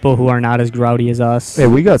 people who are not as grouty as us. Hey,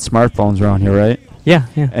 we got smartphones around here, right? Yeah.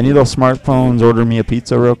 Any of those smartphones order me a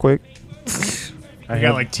pizza real quick? I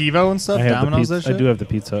got like TiVo and stuff, Domino's, that shit? I do have the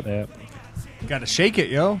Pizza Hut app. You gotta shake it,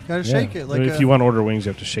 yo. Gotta shake it. Like if you want to order wings,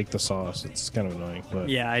 you have to shake the sauce. It's kind of annoying. But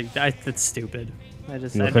yeah, that's stupid.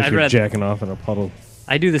 I'd you're jacking off in a puddle.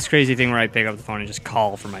 I do this crazy thing where I pick up the phone and just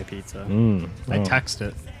call for my pizza. I text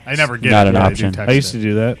it. I never get Not it. an option. I used to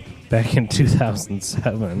do that back in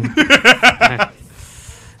 2007.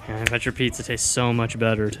 I bet your pizza tastes so much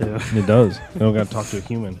better, too. It does. I don't got to talk to a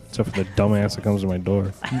human, except for the dumbass that comes to my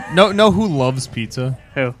door. No, who loves pizza?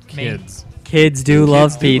 Who? Kids. Kids do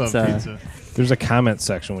love pizza. There's a comment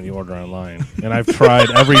section when you order online, and I've tried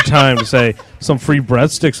every time to say some free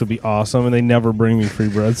breadsticks would be awesome, and they never bring me free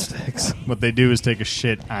breadsticks. What they do is take a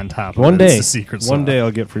shit on top of One it. day, It's the secret one sauce. day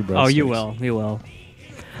I'll get free breadsticks. Oh, you will.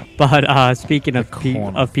 But speaking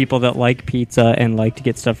of people that like pizza and like to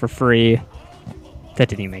get stuff for free, that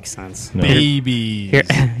didn't even make sense. No. Babies.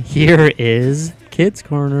 Here is Kids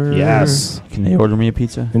Corner. Yes. Can they order me a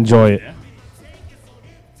pizza? Enjoy it.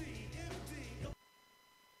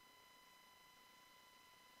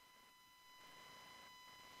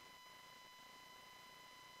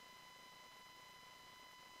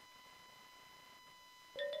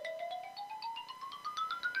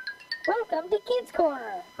 Welcome to Kids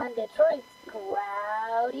Corner on Detroit's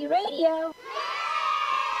Grouty Radio.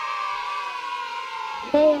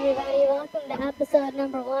 Hey everybody, welcome to episode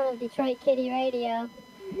number 1 of Detroit Kitty Radio.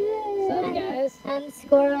 What's up, guys? I'm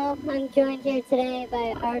Squirrel. I'm joined here today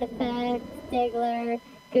by Artifact, Diggler,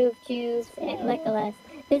 Goof Juice, and Nicholas.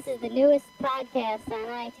 This is the newest podcast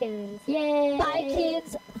on iTunes. Yay! By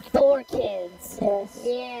kids, for kids. Yes.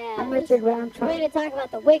 Yeah. I'm Richard Roundtree. We're going to talk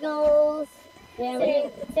about the Wiggles. Yeah,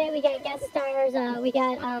 today we got guest stars. We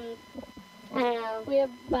got, I don't know. We have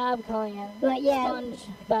Bob calling in. But yeah. Sponge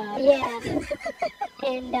Bob. Yeah.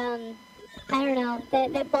 And, I don't know.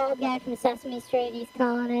 That bald guy from Sesame Street, he's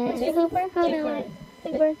calling it. Is it Hooper? Oh, no.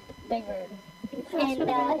 Big Bird. Big Bird.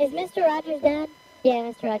 And, is Mr. Rogers dead?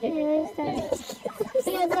 Yeah, Mr. Rogers. Yeah, he's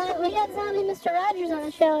dead. we got zombie Mr. Rogers on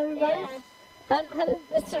the show, everybody. Yeah. How did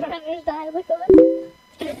Mr. Rogers die? Look at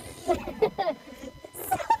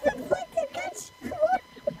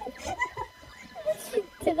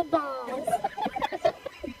to the balls.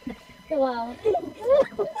 Wow.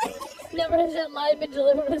 Never has that line been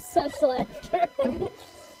delivered with such laughter.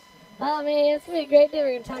 Oh man, it's gonna be a great day.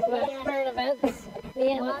 We're gonna talk about current events.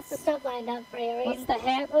 We have lots of stuff lined up for you.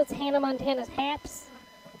 What's Hannah Montana's haps?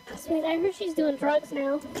 Sweet, I heard she's doing drugs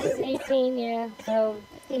now. She's 18, yeah. So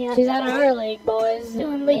she's out of our league, boys.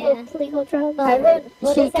 Doing legal drugs. I heard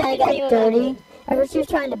she kind of got dirty. I heard she was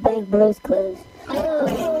trying to bang Blue's Clues.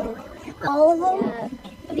 All of them? Yeah.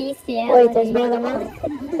 Bestiality. Wait, there's more than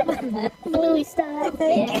one? Bluey style, I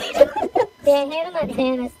think. Yeah, Hannah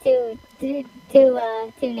Montana's too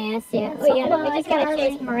nasty. We just gotta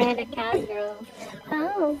chase Miranda Cosgrove.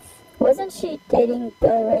 Oh. Wasn't she dating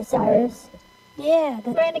Billy Ray Cyrus? Yeah,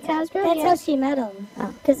 Miranda Cosgrove. That's how she met him.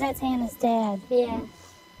 Oh. Because that's Hannah's dad. Yeah.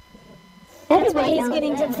 That's why he's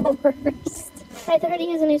getting divorced. I heard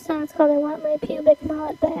he has a new song. It's called "I Want My Pubic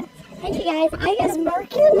Mullet Back." Hey, you guys, I guess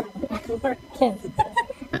Merkin.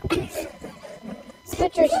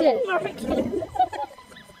 Spit your shit.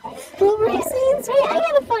 Blue raisins? Hey, I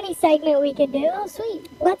got a funny segment we could do. Oh, sweet.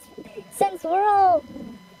 Since we're all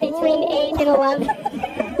between 8 and 11,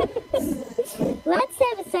 let's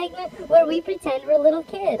have a segment where we pretend we're little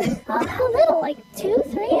kids. How little? Like 2,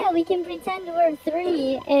 3? Yeah, we can pretend we're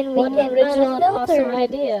 3 and we What can an original run and a filter. awesome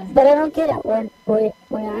idea. But I don't get it. We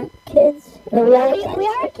aren't kids. We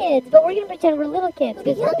are kids, but we're gonna pretend we're little kids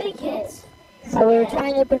because we're big kids. So we were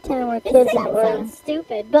trying to pretend we're kids that were sounds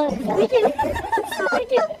stupid, but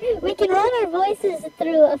we can run our voices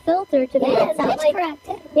through a filter to make it sound like,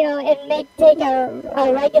 and take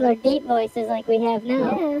our regular deep voices like we have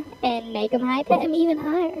now, and make them high pitched, even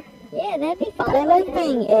higher. Yeah, that'd be fun. I like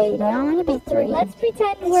being 8. I don't want to be 3. Let's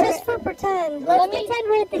pretend It's we're just for pretend. Let's pretend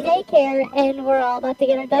we're at the daycare and we're all about to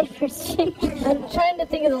get our diapers changed. I'm trying to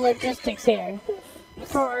think of the logistics here,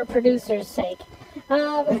 for our producer's sake.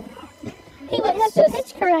 He would have to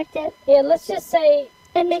pitch correct it. Yeah, let's just say,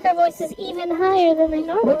 and make our voices even higher than they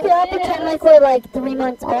normally. We could all pretend like we're like 3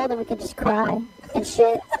 months old and we could just cry and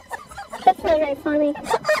shit. That's not very funny.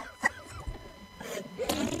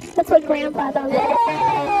 That's what Grandpa does.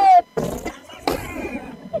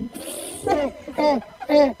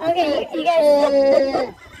 Okay, you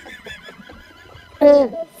guys.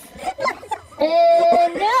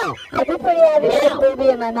 No! I'd be pretty happy to have a baby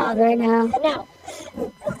in my mouth right now. No.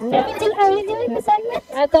 Are we doing the segment?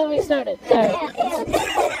 I thought we started. Sorry.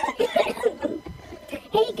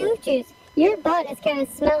 Hey, Goof Juice, your butt is kind of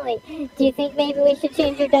smelly. Do you think maybe we should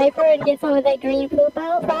change your diaper and get some of that green poop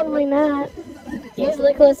out? Probably not. Use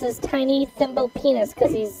Nicholas's tiny thimble penis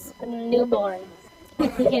because he's newborn.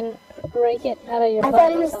 He can rake it out of your butt. I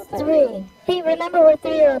thought he was 3. Hey, remember we're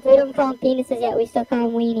 3-year-olds. We don't call them penises yet. We still call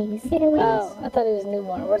them weenies. Yeah, weenies. Oh, I thought he was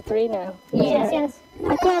newborn. We're 3 now. Yes.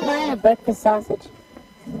 I call mine a breakfast sausage.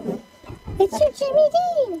 It's your Jimmy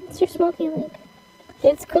Dean. It's your smoky link.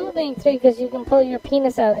 It's cool being 3 because you can pull your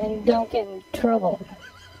penis out and don't get in trouble.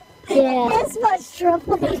 Yeah. That's much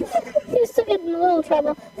trouble. You still get in a little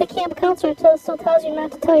trouble. The camp counselor still tells you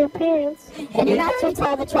not to tell your parents. And you're not too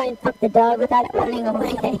tall to try and fuck the dog without it running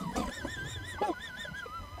away.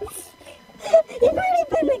 You've already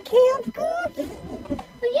been to camp, Good?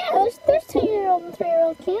 Well, yeah, there's 2-year-old and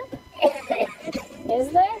 3-year-old camp. Is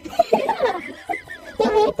there? Yeah.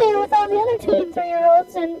 They're right there with all the other 2 and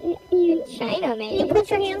 3-year-olds, and China, maybe. You put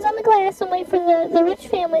your hands on the glass and wait for the rich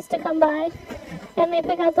families to come by, and they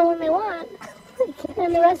pick out the one they want,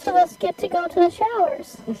 and the rest of us get to go to the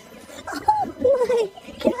showers. Oh my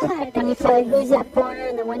God! And you play Who's That Foreigner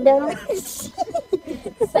in the Window? I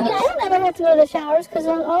don't ever have to go to the showers because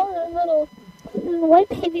all the little white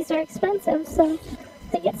babies are expensive, so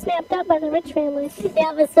they get snapped up by the rich families.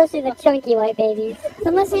 Yeah, but especially the chunky white babies.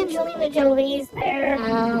 Unless Angelina Jolie's there.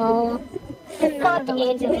 Oh. Fuck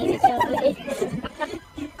Angelina Jolie.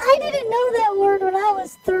 I didn't know that word when I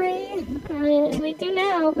was 3. We do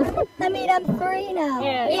now. I mean, I'm 3 now.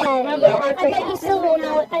 Yeah. I bet you still won't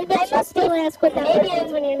know it. I bet you still ask what that word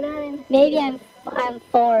is when you're 9. Maybe I'm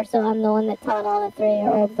 4, so I'm the one that taught all the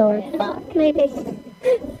 3-year-olds the word fuck. Maybe.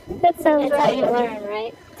 That sounds right. That's how you learn,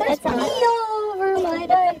 right? That's how all over my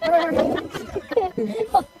diaper.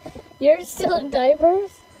 You're still in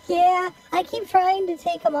diapers? Yeah, I keep trying to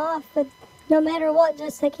take them off, but no matter what,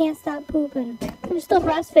 I can't stop pooping. You're still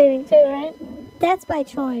breastfeeding too, right? That's by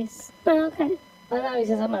choice. Oh, okay. I thought he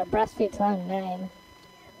says I'm going to breastfeed till I'm 9.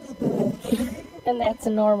 And that's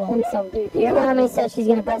normal in some people. Your mommy said she's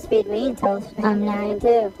going to breastfeed me until I'm 9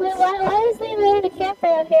 too. Wait, why is Levi at a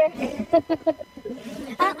campground here?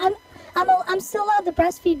 I'm still allowed to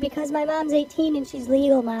breastfeed because my mom's 18 and she's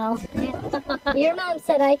legal now. Your mom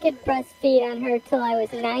said I could breastfeed on her till I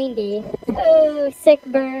was 90. Ooh, sick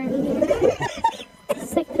burn.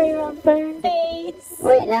 Sick 3-year-old burn face.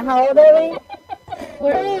 Wait, now how old are we?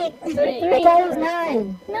 I thought it was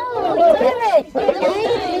 9. No, we did it. We're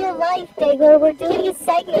 9 in real life, Diggler. We're doing a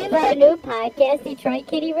segment for our new podcast, Detroit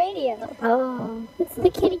Kitty Radio. Oh. It's the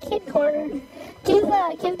Kitty Kid Corner. Give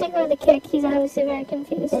Diggler the kick. He's obviously very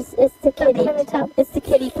confused. It's the kitty. It's the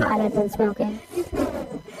kitty pot I've been smoking.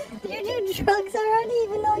 You do drugs already,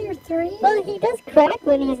 even though you're 3? Well, he does crack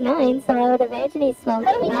when he's 9, so I would imagine he's smoking.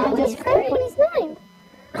 How do we know he does crack when he's 9?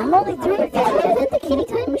 I'm only 3 or 4. Is that the kitty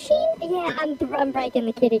time machine? Yeah, I'm breaking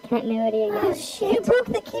the kitty continuity again. Oh shit! You broke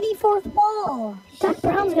the kitty fourth wall. Doc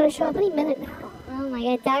Brown's gonna show up any minute now. Oh my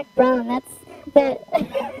god, Doc Brown, that's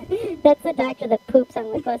the doctor that poops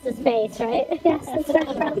on Nicholas's face, right? Yes, that's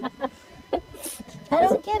Doc Brown. I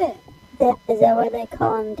don't get it. Is that why they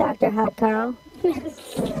call him Dr. Hot Carl?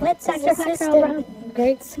 That's Dr. Hot Carl Brown.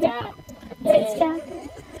 Great Scott. Great Scott.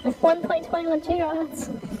 1.21 gigawatts.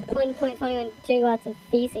 1.21 gigawatts of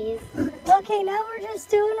feces. Okay, now we're just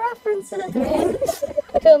doing references.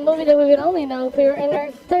 To a movie that we would only know if we were in our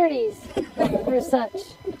 30s or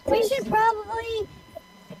such. We should probably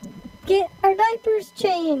get our diapers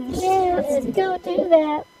changed. Yeah, let's go do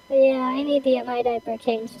that. Yeah, I need to get my diaper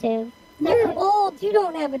changed too. You're old. You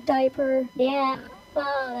don't have a diaper. Yeah.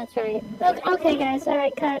 Oh, that's right. Okay, guys. All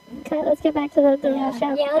right, cut. Let's get back to the real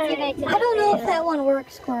show. Yeah, let's get back to the I don't know if that one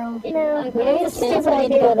works, Squirrel. No, it's stupid idea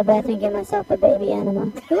to go to the bathroom and get myself a baby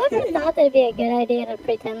animal. Whoever thought that'd be a good idea to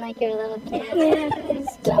pretend like you're a little kid? Yeah,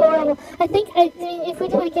 it's horrible. I mean, if we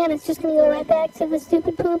do it again, it's just going to go right back to the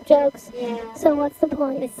stupid poop jokes. Yeah. So what's the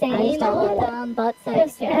point? The same old dumb butt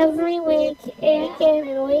sex jokes. Every week, week in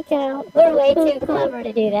and week out. We're way too clever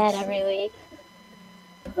to do that every week.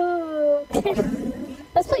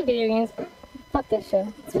 Let's play video games. Fuck this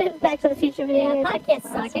show. Let's play Back to the Future video games. Podcasts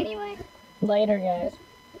suck anyway. Later, guys.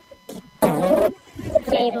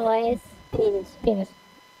 Gay boys. Penis.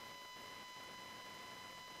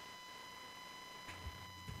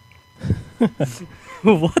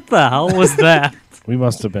 What the hell was that? We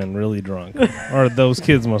must have been really drunk. Or those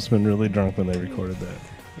kids must have been really drunk when they recorded that.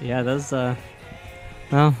 Yeah, that's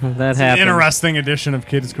well, that It's happened. an interesting edition of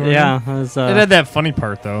Kids Corner. Yeah, it was, it had that funny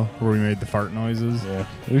part though, where we made the fart noises. Yeah,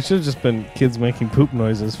 we should have just been kids making poop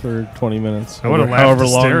noises for 20 minutes. I would have laughed however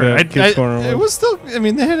long hysterically. the Kids Corner was. It was still. I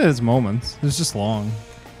mean, they had its moments. It was just long,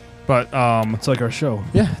 but it's like our show.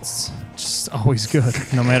 Yeah, it's just always good.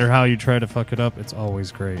 No matter how you try to fuck it up, it's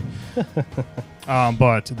always great.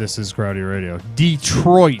 But this is Grouty Radio,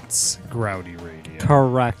 Detroit's Grouty Radio.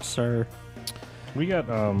 Correct, sir. We got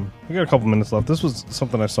a couple minutes left. This was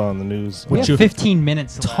something I saw in the news. We have 15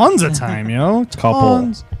 minutes left. Tons of time, yo.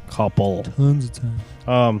 Tons of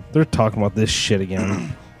time. They're talking about this shit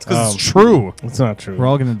again. It's because it's true. It's not true. We're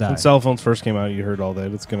all gonna die. When cell phones first came out, you heard all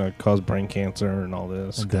that. It's gonna cause brain cancer and all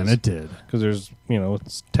this. And then it did. Because there's,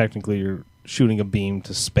 it's technically you're shooting a beam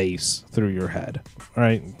to space through your head. All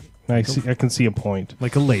right. I can see a point.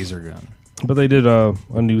 Like a laser gun. But they did a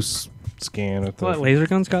new scan at the What, laser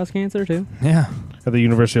guns cause cancer too? Yeah. At the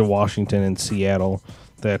University of Washington in Seattle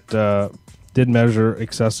that did measure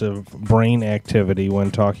excessive brain activity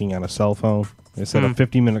when talking on a cell phone. They said a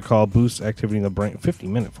 50-minute call boosts activity in the brain.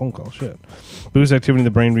 50-minute phone call, shit. Boosts activity in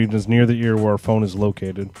the brain regions near the ear where a phone is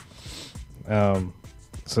located.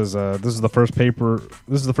 Says this is the first paper.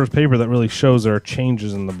 This is the first paper that really shows there are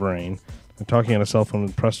changes in the brain. And talking on a cell phone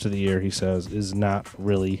pressed to the ear, he says, is not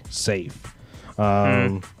really safe.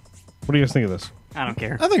 What do you guys think of this? I don't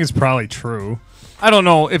care. I think it's probably true. I don't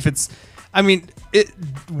know if it's. I mean,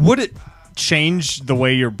 would it change the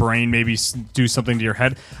way your brain maybe do something to your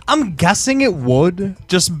head? I'm guessing it would,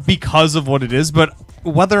 just because of what it is. But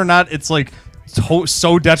whether or not it's like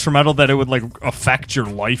so detrimental that it would like affect your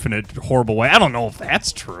life in a horrible way, I don't know if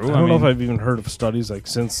that's true. I don't know if I've even heard of studies like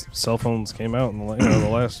since cell phones came out in the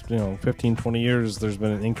last 15, 20 years. There's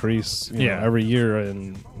been an increase every year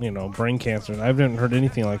in brain cancer, and I haven't heard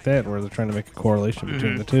anything like that where they're trying to make a correlation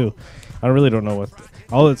between the two. I really don't know what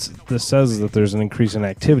all this says is that there's an increase in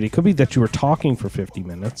activity. It could be that you were talking for 50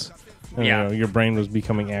 minutes. And, your brain was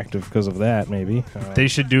becoming active because of that. Maybe they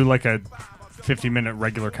should do like a 50-minute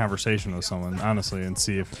regular conversation with someone, honestly, and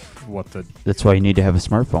see That's why you need to have a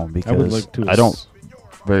smartphone, because I don't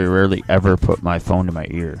very rarely ever put my phone to my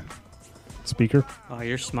ear. Speaker? Oh,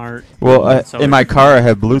 you're smart. Well, in my car I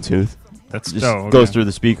have Bluetooth. That's just goes through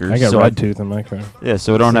the speakers. I got red tooth in my car. Yeah,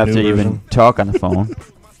 so I don't have to even talk on the phone.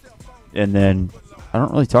 And then I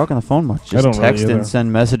don't really talk on the phone much. Just text and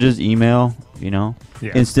send messages, email,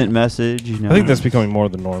 instant message. I think that's becoming more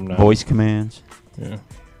the norm now. Voice commands. Yeah.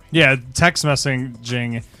 Yeah, text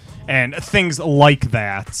messaging and things like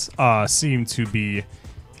that seem to be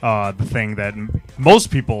the thing that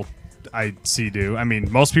most people I see do. I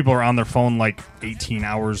mean, most people are on their phone like 18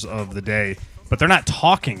 hours of the day. but they're not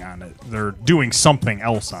talking on it. They're doing something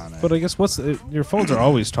else on it. But I guess your phones are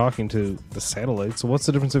always talking to the satellite. So what's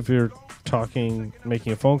the difference if you're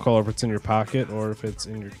making a phone call, or if it's in your pocket, or if it's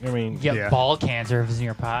in your? I mean, you get ball cancer if it's in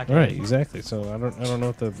your pocket. Right, exactly. So I don't know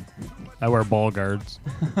what the. I wear ball guards,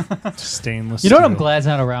 stainless. You know what? steel. I'm glad's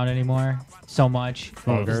not around anymore so much.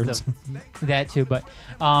 Ball Just guards. that too, but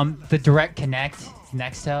the Direct Connect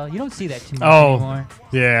Nextel, you don't see that too much Oh, anymore.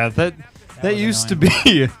 yeah, that used to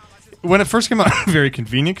be when it first came out very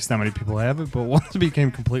convenient because not many people have it. But once it became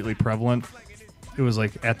completely prevalent, it was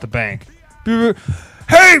like at the bank. People,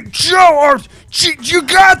 hey Joe, you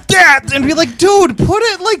got that? And be like, dude, put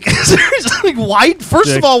it like seriously. Like, why?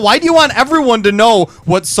 First of all, why do you want everyone to know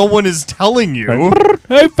what someone is telling you?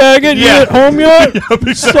 Hey faggot, you at home yet?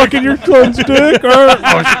 Exactly. Sucking your son's dick?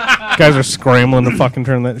 Guys are scrambling to fucking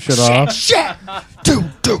turn that shit off. Shit, dude.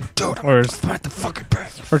 Or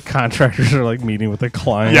or contractors are like meeting with the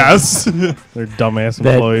client. Yes. Their dumbass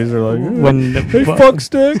That- employees are like, when hey, fuck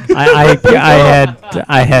stick. I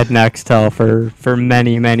had Nextel for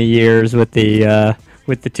many years with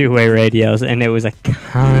the two-way radios, and it was a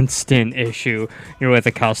constant issue. You're with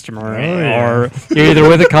a customer, or you're either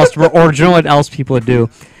with a customer, or do you know what else people would do?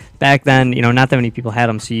 Back then, not that many people had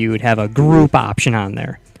them, so you would have a group option on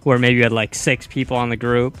there, where maybe you had like 6 people on the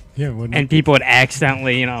group, and people would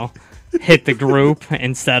accidentally, hit the group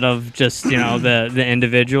instead of just the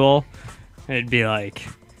individual. It'd be like,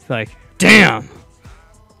 damn,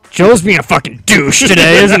 Joe's being a fucking douche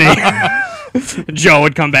today, isn't he? Joe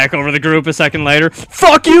would come back over the group a second later.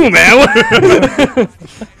 Fuck you, man.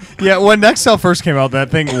 Yeah, when Nextel first came out,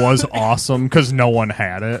 that thing was awesome because no one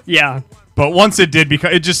had it. Yeah. But once it did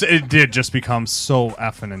become, it did just become so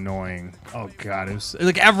effing annoying. Oh god, it was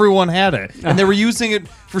like everyone had it, and they were using it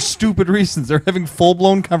for stupid reasons. They're having full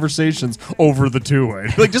blown conversations over the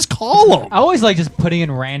two-way. Like, just call them. I always like just putting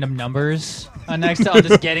in random numbers on Nextel,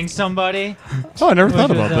 just getting somebody. Oh, I never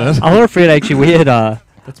thought about that. I'll never forget. Actually, we had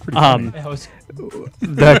that's pretty funny.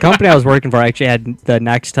 The company I was working for actually had the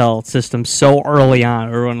Nextel system so early on.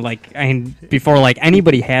 Everyone before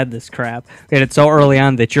anybody had this crap. We had it so early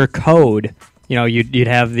on that your code, you'd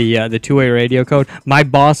have the two-way radio code. My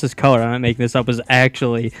boss's code, I'm not making this up, was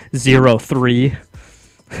actually 03.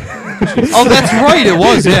 Oh, that's right. It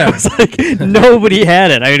was. Yeah. It was like nobody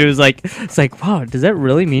had it. It's like, wow. Does that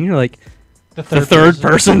really mean you're like the third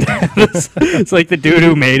person? It's like the dude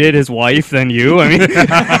who made it, his wife, then you. I mean,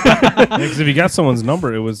 because if you got someone's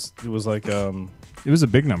number, it was like it was a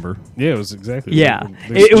big number. Yeah, it was exactly. Yeah,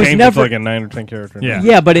 it was never like a 9 or 10 character.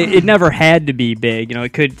 Yeah, but it never had to be big.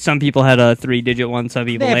 It could. Some people had a 3-digit one. Some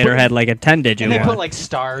people later had like a 10-digit And they one. put like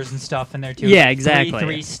stars and stuff in there too. Yeah, Like exactly.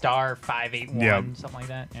 3 star 581 something like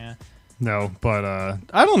that. Yeah. No, but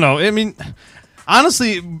I don't know. I mean,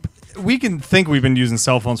 honestly, we can think we've been using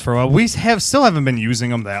cell phones for a while. We still haven't been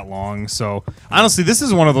using them that long. So honestly, this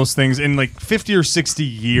is one of those things. In like 50 or 60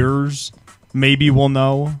 years, maybe we'll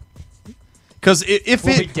know. Because if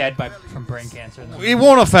we'll be dead from brain cancer, then. it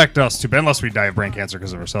won't affect us too bad unless we die of brain cancer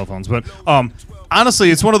because of our cell phones. But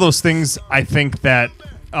honestly, it's one of those things. I think that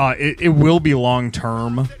it will be long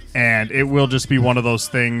term, and it will just be one of those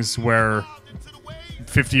things where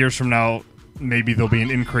 50 years from now, maybe there'll be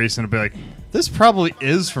an increase, and it'll be like, this probably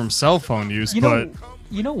is from cell phone use. You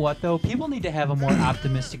know what though? People need to have a more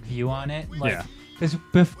optimistic view on it. Yeah. Because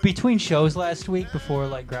between shows last week, before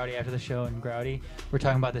like Grouty after the show and Grouty, we're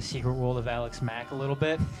talking about the secret world of Alex Mack a little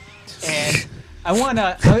bit, and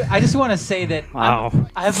I just wanna say that Wow.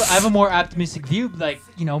 I have a more optimistic view. Like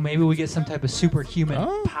maybe we get some type of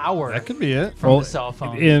superhuman power. That could be it from the cell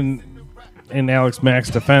phone. In Alex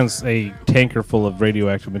Mack's defense, a tanker full of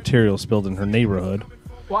radioactive material spilled in her neighborhood.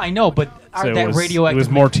 Well, I know, but radioactive. It was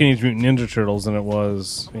more Teenage Mutant Ninja Turtles than it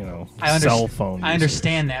was, cell phone. I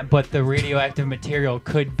understand that, but the radioactive material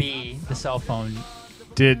could be the cell phone.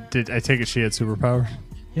 Did I take it she had superpowers?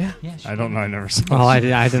 Yeah. I don't know. I never saw. Oh, I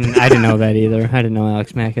didn't know that either. I didn't know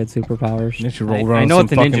Alex Mack had superpowers. And she rolled I around know some what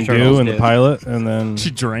the fucking Ninja Turtles goo in the did. pilot, and then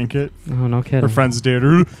She drank it. Oh, no kidding. Her friends did.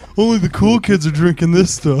 Only the cool kids are drinking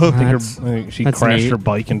this stuff. I think she that's crashed neat. her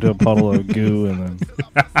bike into a puddle of goo, and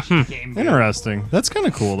then Interesting. That's kind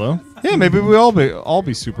of cool, though. Yeah, maybe we all be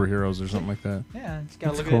superheroes or something like that. Yeah, it's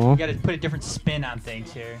gotta That's look cool. at it. You gotta put a different spin on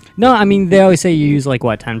things here. No, I mean, they always say you use like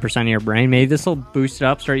 10% of your brain. Maybe this will boost it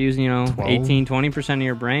up. Start using 12. 18-20% of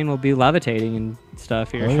your brain. Will be levitating and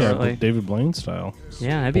stuff here shortly. David Blaine style.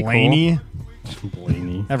 Yeah, that'd be Blaney. cool.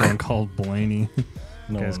 Blaney. Everyone called Blaney.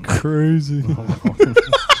 No Guy's one- crazy.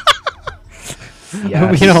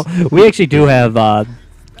 Yes. We actually do have.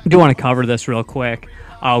 Do want to cover this real quick.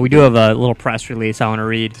 We do have a little press release I want to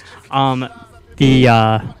read.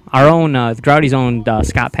 Our own Grouty's own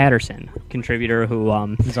Scott Patterson contributor who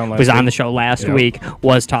He's on last was on week. the show last Yeah. week,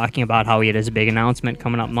 was talking about how he had his big announcement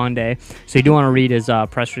coming up Monday. So you do want to read his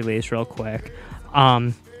press release real quick.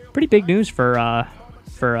 Pretty big news for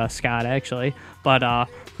Scott, actually. But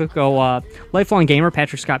quick go, lifelong gamer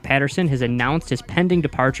Patrick Scott Patterson has announced his pending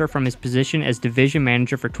departure from his position as division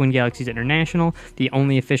manager for Twin Galaxies International, the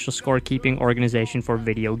only official scorekeeping organization for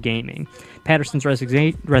video gaming. Patterson's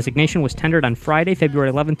resignation was tendered on Friday, February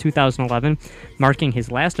 11, 2011, marking his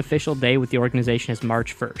last official day with the organization as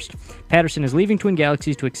March 1st. Patterson is leaving Twin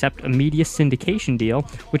Galaxies to accept a media syndication deal,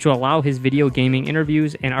 which will allow his video gaming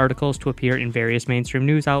interviews and articles to appear in various mainstream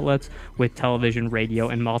news outlets, with television, radio,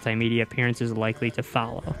 and multimedia appearances likely to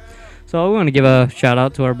follow. So we want to give a shout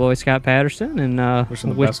out to our boy Scott Patterson and wish him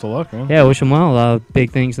the best of luck, man. Yeah, wish him well. Big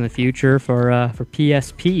things in the future for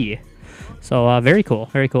PSP. So very cool,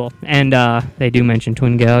 very cool. And they do mention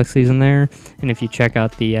Twin Galaxies in there. And if you check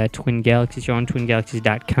out the Twin Galaxies show on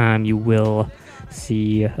twingalaxies.com, you will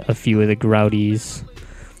see a few of the Grouties.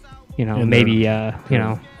 You know, And maybe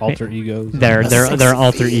their alter egos. They're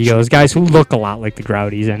alter egos, guys who look a lot like the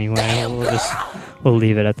Grouties anyway. We'll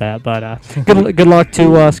leave it at that. But good luck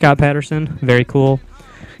to Scott Patterson. Very cool.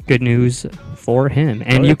 Good news for him.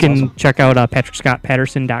 And you can check out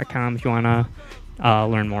patrickscottpatterson.com if you want to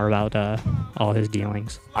learn more about all his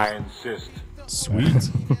dealings. I insist. Sweet.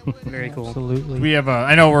 Very cool. Absolutely. We have.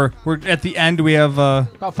 I know we're at the end. We have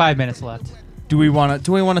about 5 minutes left. Do we want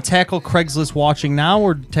to tackle Craigslist watching now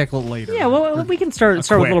or tackle it later? Yeah, well, we can start with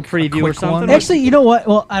a little preview or something. Actually, you know what?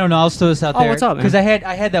 Well, I don't know. I'll throw this out there. what's up, man? Because I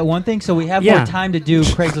had that one thing, so we have Yeah. more time to do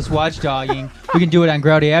Craigslist watchdogging. We can do it on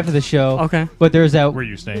Grouty after the show. Okay. But there's that. Where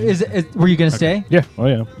you staying? Were you gonna stay? Yeah. Oh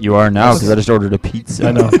yeah. You are now because I just ordered a pizza.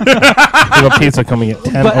 I know. We have a pizza coming at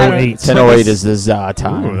 10:08. 10:08 is the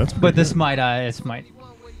time. Ooh, that's But this might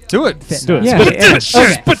do it. fit do it. now. Spit that shit.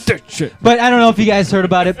 Okay. Spit that shit. But I don't know if you guys heard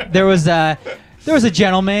about it. There was a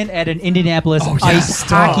gentleman at an Indianapolis Ice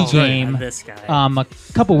hockey game This guy. a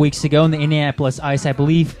couple weeks ago, and the Indianapolis Ice, I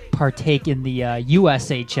believe, partake in the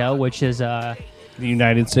USHL, which is The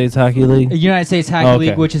United States Hockey League. the United States Hockey Okay.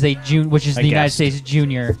 League, which is the United guessed. States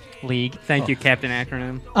Junior League. Thank you, Captain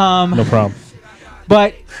Acronym. No problem.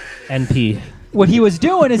 But NP. what he was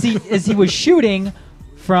doing is he was shooting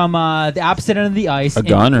from the opposite end of the ice. A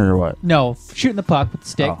gun or what? No, shooting the puck with the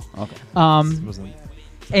stick. Oh, okay.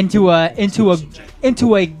 Into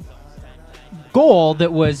a goal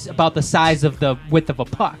that was about the size of the width of a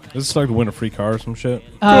puck. This is like to win a free car or some shit.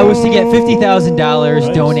 It was to get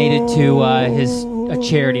 $50,000 donated to a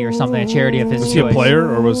charity or something, a charity of his Was he a choice. player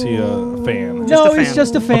or was he a fan? No, he's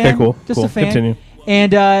just a fan. Okay, cool. Just cool. a fan. Continue.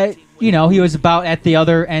 And he was about at the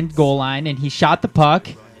other end goal line, and he shot the puck,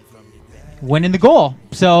 went in the goal.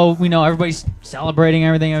 So everybody's celebrating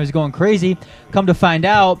everything. I was going crazy. Come to find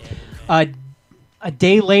out, a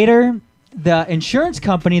day later, the insurance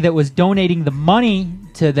company that was donating the money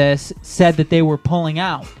to this said that they were pulling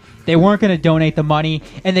out. They weren't going to donate the money,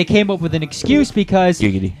 and they came up with an excuse because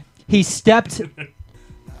Giggity. he stepped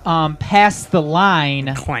past the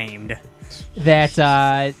line Claimed.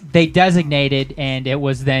 that they designated, and it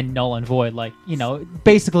was then null and void. Like,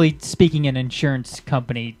 basically speaking in insurance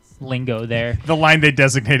company lingo there. The line they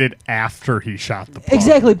designated after he shot the puck.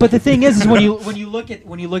 Exactly, but the thing is when you look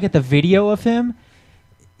at the video of him,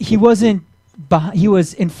 he wasn't. He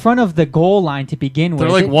was in front of the goal line to begin with.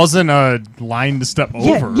 There wasn't a line to step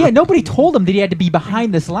over. Yeah, nobody told him that he had to be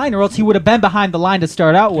behind this line, or else he would have been behind the line to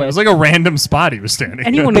start out with. It was like a random spot he was standing.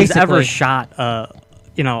 Anyone at. who's ever Basically. shot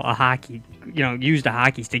a hockey, used a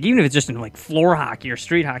hockey stick, even if it's just in like floor hockey or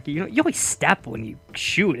street hockey, you always step when you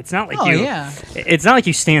shoot. It's not like it's not like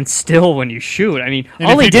you stand still when you shoot. I mean, And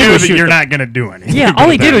all if he you did do, was then shoot. you're not gonna do anything. Yeah, Put all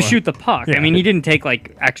it he did that was way. shoot the puck. Yeah. I mean, he didn't take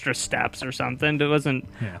like extra steps or something. It wasn't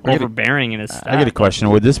overbearing in his step. I get a question.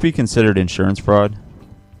 Would this be considered insurance fraud?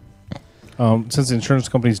 Since the insurance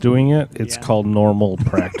company's doing it, it's called normal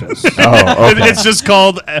practice. Oh, okay. It's just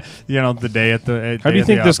called, the day at the. How do you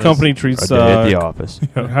think this company treats? A day at the office.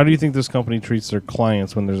 How do you think this company treats their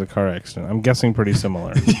clients when there's a car accident? I'm guessing pretty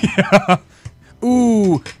similar.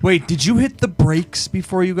 Ooh, wait! Did you hit the brakes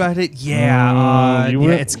before you got hit? Yeah, you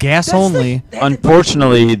went- it's gas only.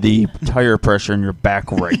 Unfortunately, the tire pressure in your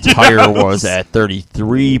back right tire was at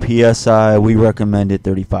 33 psi. We recommended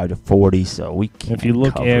 35 to 40, so we can't If you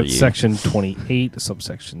look cover at you. section 28,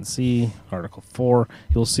 subsection C, article 4,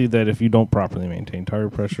 you'll see that if you don't properly maintain tire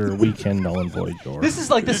pressure, we can null and void your. This is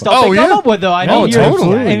like the stuff they come up with, though. I No, mean,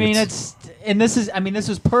 totally. I mean, this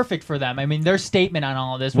was perfect for them. I mean, their statement on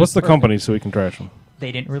all of this. What's was the perfect. company so we can trash them?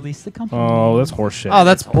 they didn't release the company. Oh, that's horseshit. Oh,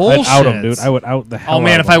 that's bullshit. I'd out him, dude. I would out the hell. Oh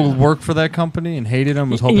man, out if I would work for that company and hated them,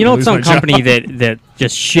 was hoping You know, to it's lose some my company job. that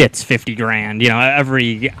just shits 50 grand, you know,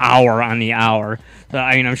 every hour on the hour. So,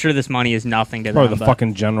 I mean, I'm sure this money is nothing to Probably them. the but-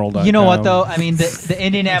 fucking general. You know what though? I mean, the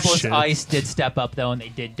Indianapolis Shit. Ice did step up though, and they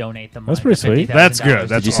did donate the money. That's pretty sweet. That's good.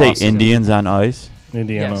 That's Did you say awesome. Indians on ice?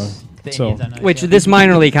 Indiana. Yes, the So- Indians on Ice, Which yeah. this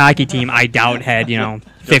minor league hockey team, I doubt had, you know,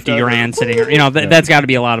 50 grand sitting. You know, that's got to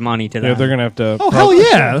be a lot of money to them. Yeah, they're gonna have to. Oh hell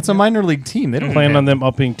yeah, that's a minor league team. They don't plan have- on them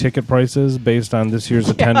upping ticket prices based on this year's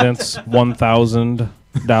attendance,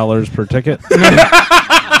 $1,000 per ticket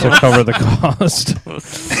to cover the cost.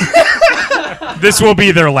 This will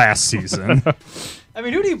be their last season. I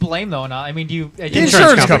mean, who do you blame though? Not, I mean, do you The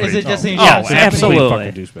insurance company. Is it just the Oh, insurance company?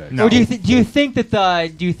 absolutely. No. Or do you think that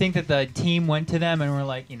the team went to them and were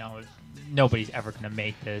like, you know, nobody's ever going to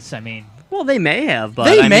make this? I mean, Well, they may have, but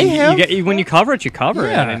They I may mean, have. when you cover it, you cover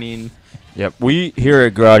Yeah. it. I mean, Yep. We here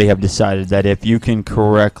at Growdy have decided that if you can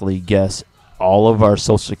correctly guess all of our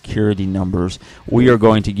Social Security numbers, we are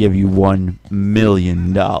going to give you $1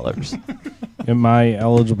 million. Am I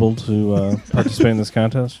eligible to participate in this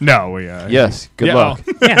contest? No, Yes. Good Yeah. luck.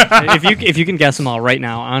 yeah, if you can guess them all right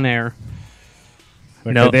now on air.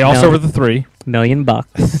 Okay, they all start with a 3. $1 million.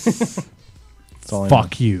 That's all I know.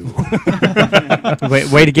 Fuck you.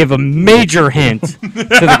 way to give a major hint to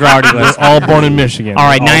the Growdy list. We're all born in Michigan. All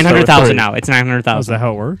right, All start with 900,000 3. now. It's Is 900,000. that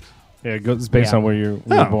how it works? Yeah, it goes, it's based Yeah. on where you're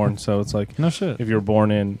Oh. born. So it's like No shit. if you're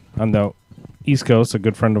born on the East Coast, a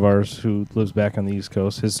good friend of ours who lives back on the East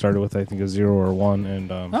Coast, his started with I think a 0 or 1,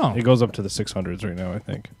 and Oh. it goes up to the 600s right now. I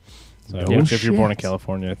think. So No which if you're born in shit.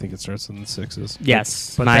 California, I think it starts in the 6s.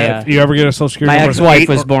 Yes, But my if you ever get a Social Security my number, ex-wife 8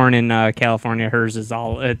 was or- born in California. Hers is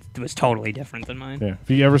it was totally different than mine. Yeah, if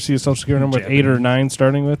you ever see a Social Security number with 8 or 9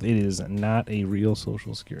 starting with, it is not a real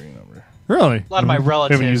Social Security number. Really? a lot of my We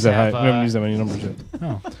relatives haven't used that have. high. We haven't used that many numbers yet.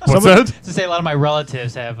 Oh. What's that? To say a lot of my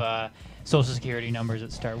relatives have Social Security numbers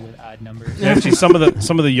that start with odd numbers. Actually, some of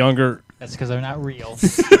the younger. That's because they're not real.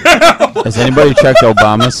 Has anybody checked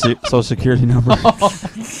Obama's Social Security number?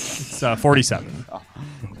 It's 47.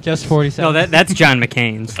 Just 47. No, that's John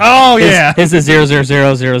McCain's. Oh, yeah. His is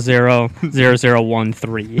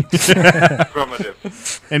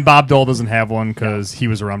 000000013. And Bob Dole doesn't have one because he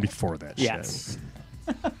was around before that Yes.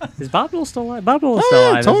 shit. Is Bob Dole still alive? Bob Dole is Oh, still yeah,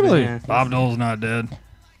 alive. isn't he? totally. Yeah. Bob Dole's not dead.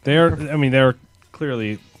 They're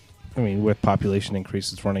clearly. I mean, with population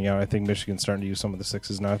increases running out, I think Michigan's starting to use some of the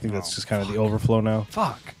 6s now. I think that's just kind of the overflow now.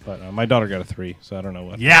 Fuck. But my daughter got a 3, so I don't know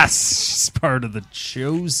what. Yes, she's part of the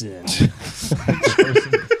chosen.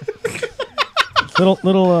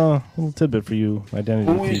 little tidbit for you,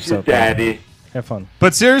 identity thieves out there. Have fun.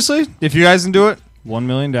 But seriously, if you guys can do it, $1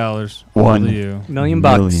 million. $1 you. $1 million.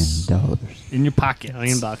 In your pocket. $1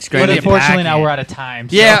 million. But unfortunately, now we're out of time.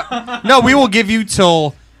 So. Yeah. No, we will give you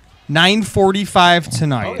till 9:45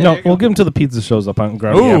 tonight. No, we'll give them to the pizza shows up on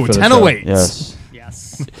Gravity. Ooh, after the 10:08. Yes.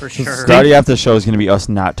 Yes, for sure. Growdy after the show is going to be us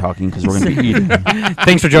not talking because we're going to be eating.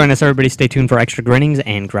 Thanks for joining us, everybody. Stay tuned for extra grinnings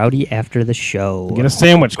and Growdy after the show. Get a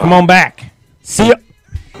sandwich. Come on back. See ya.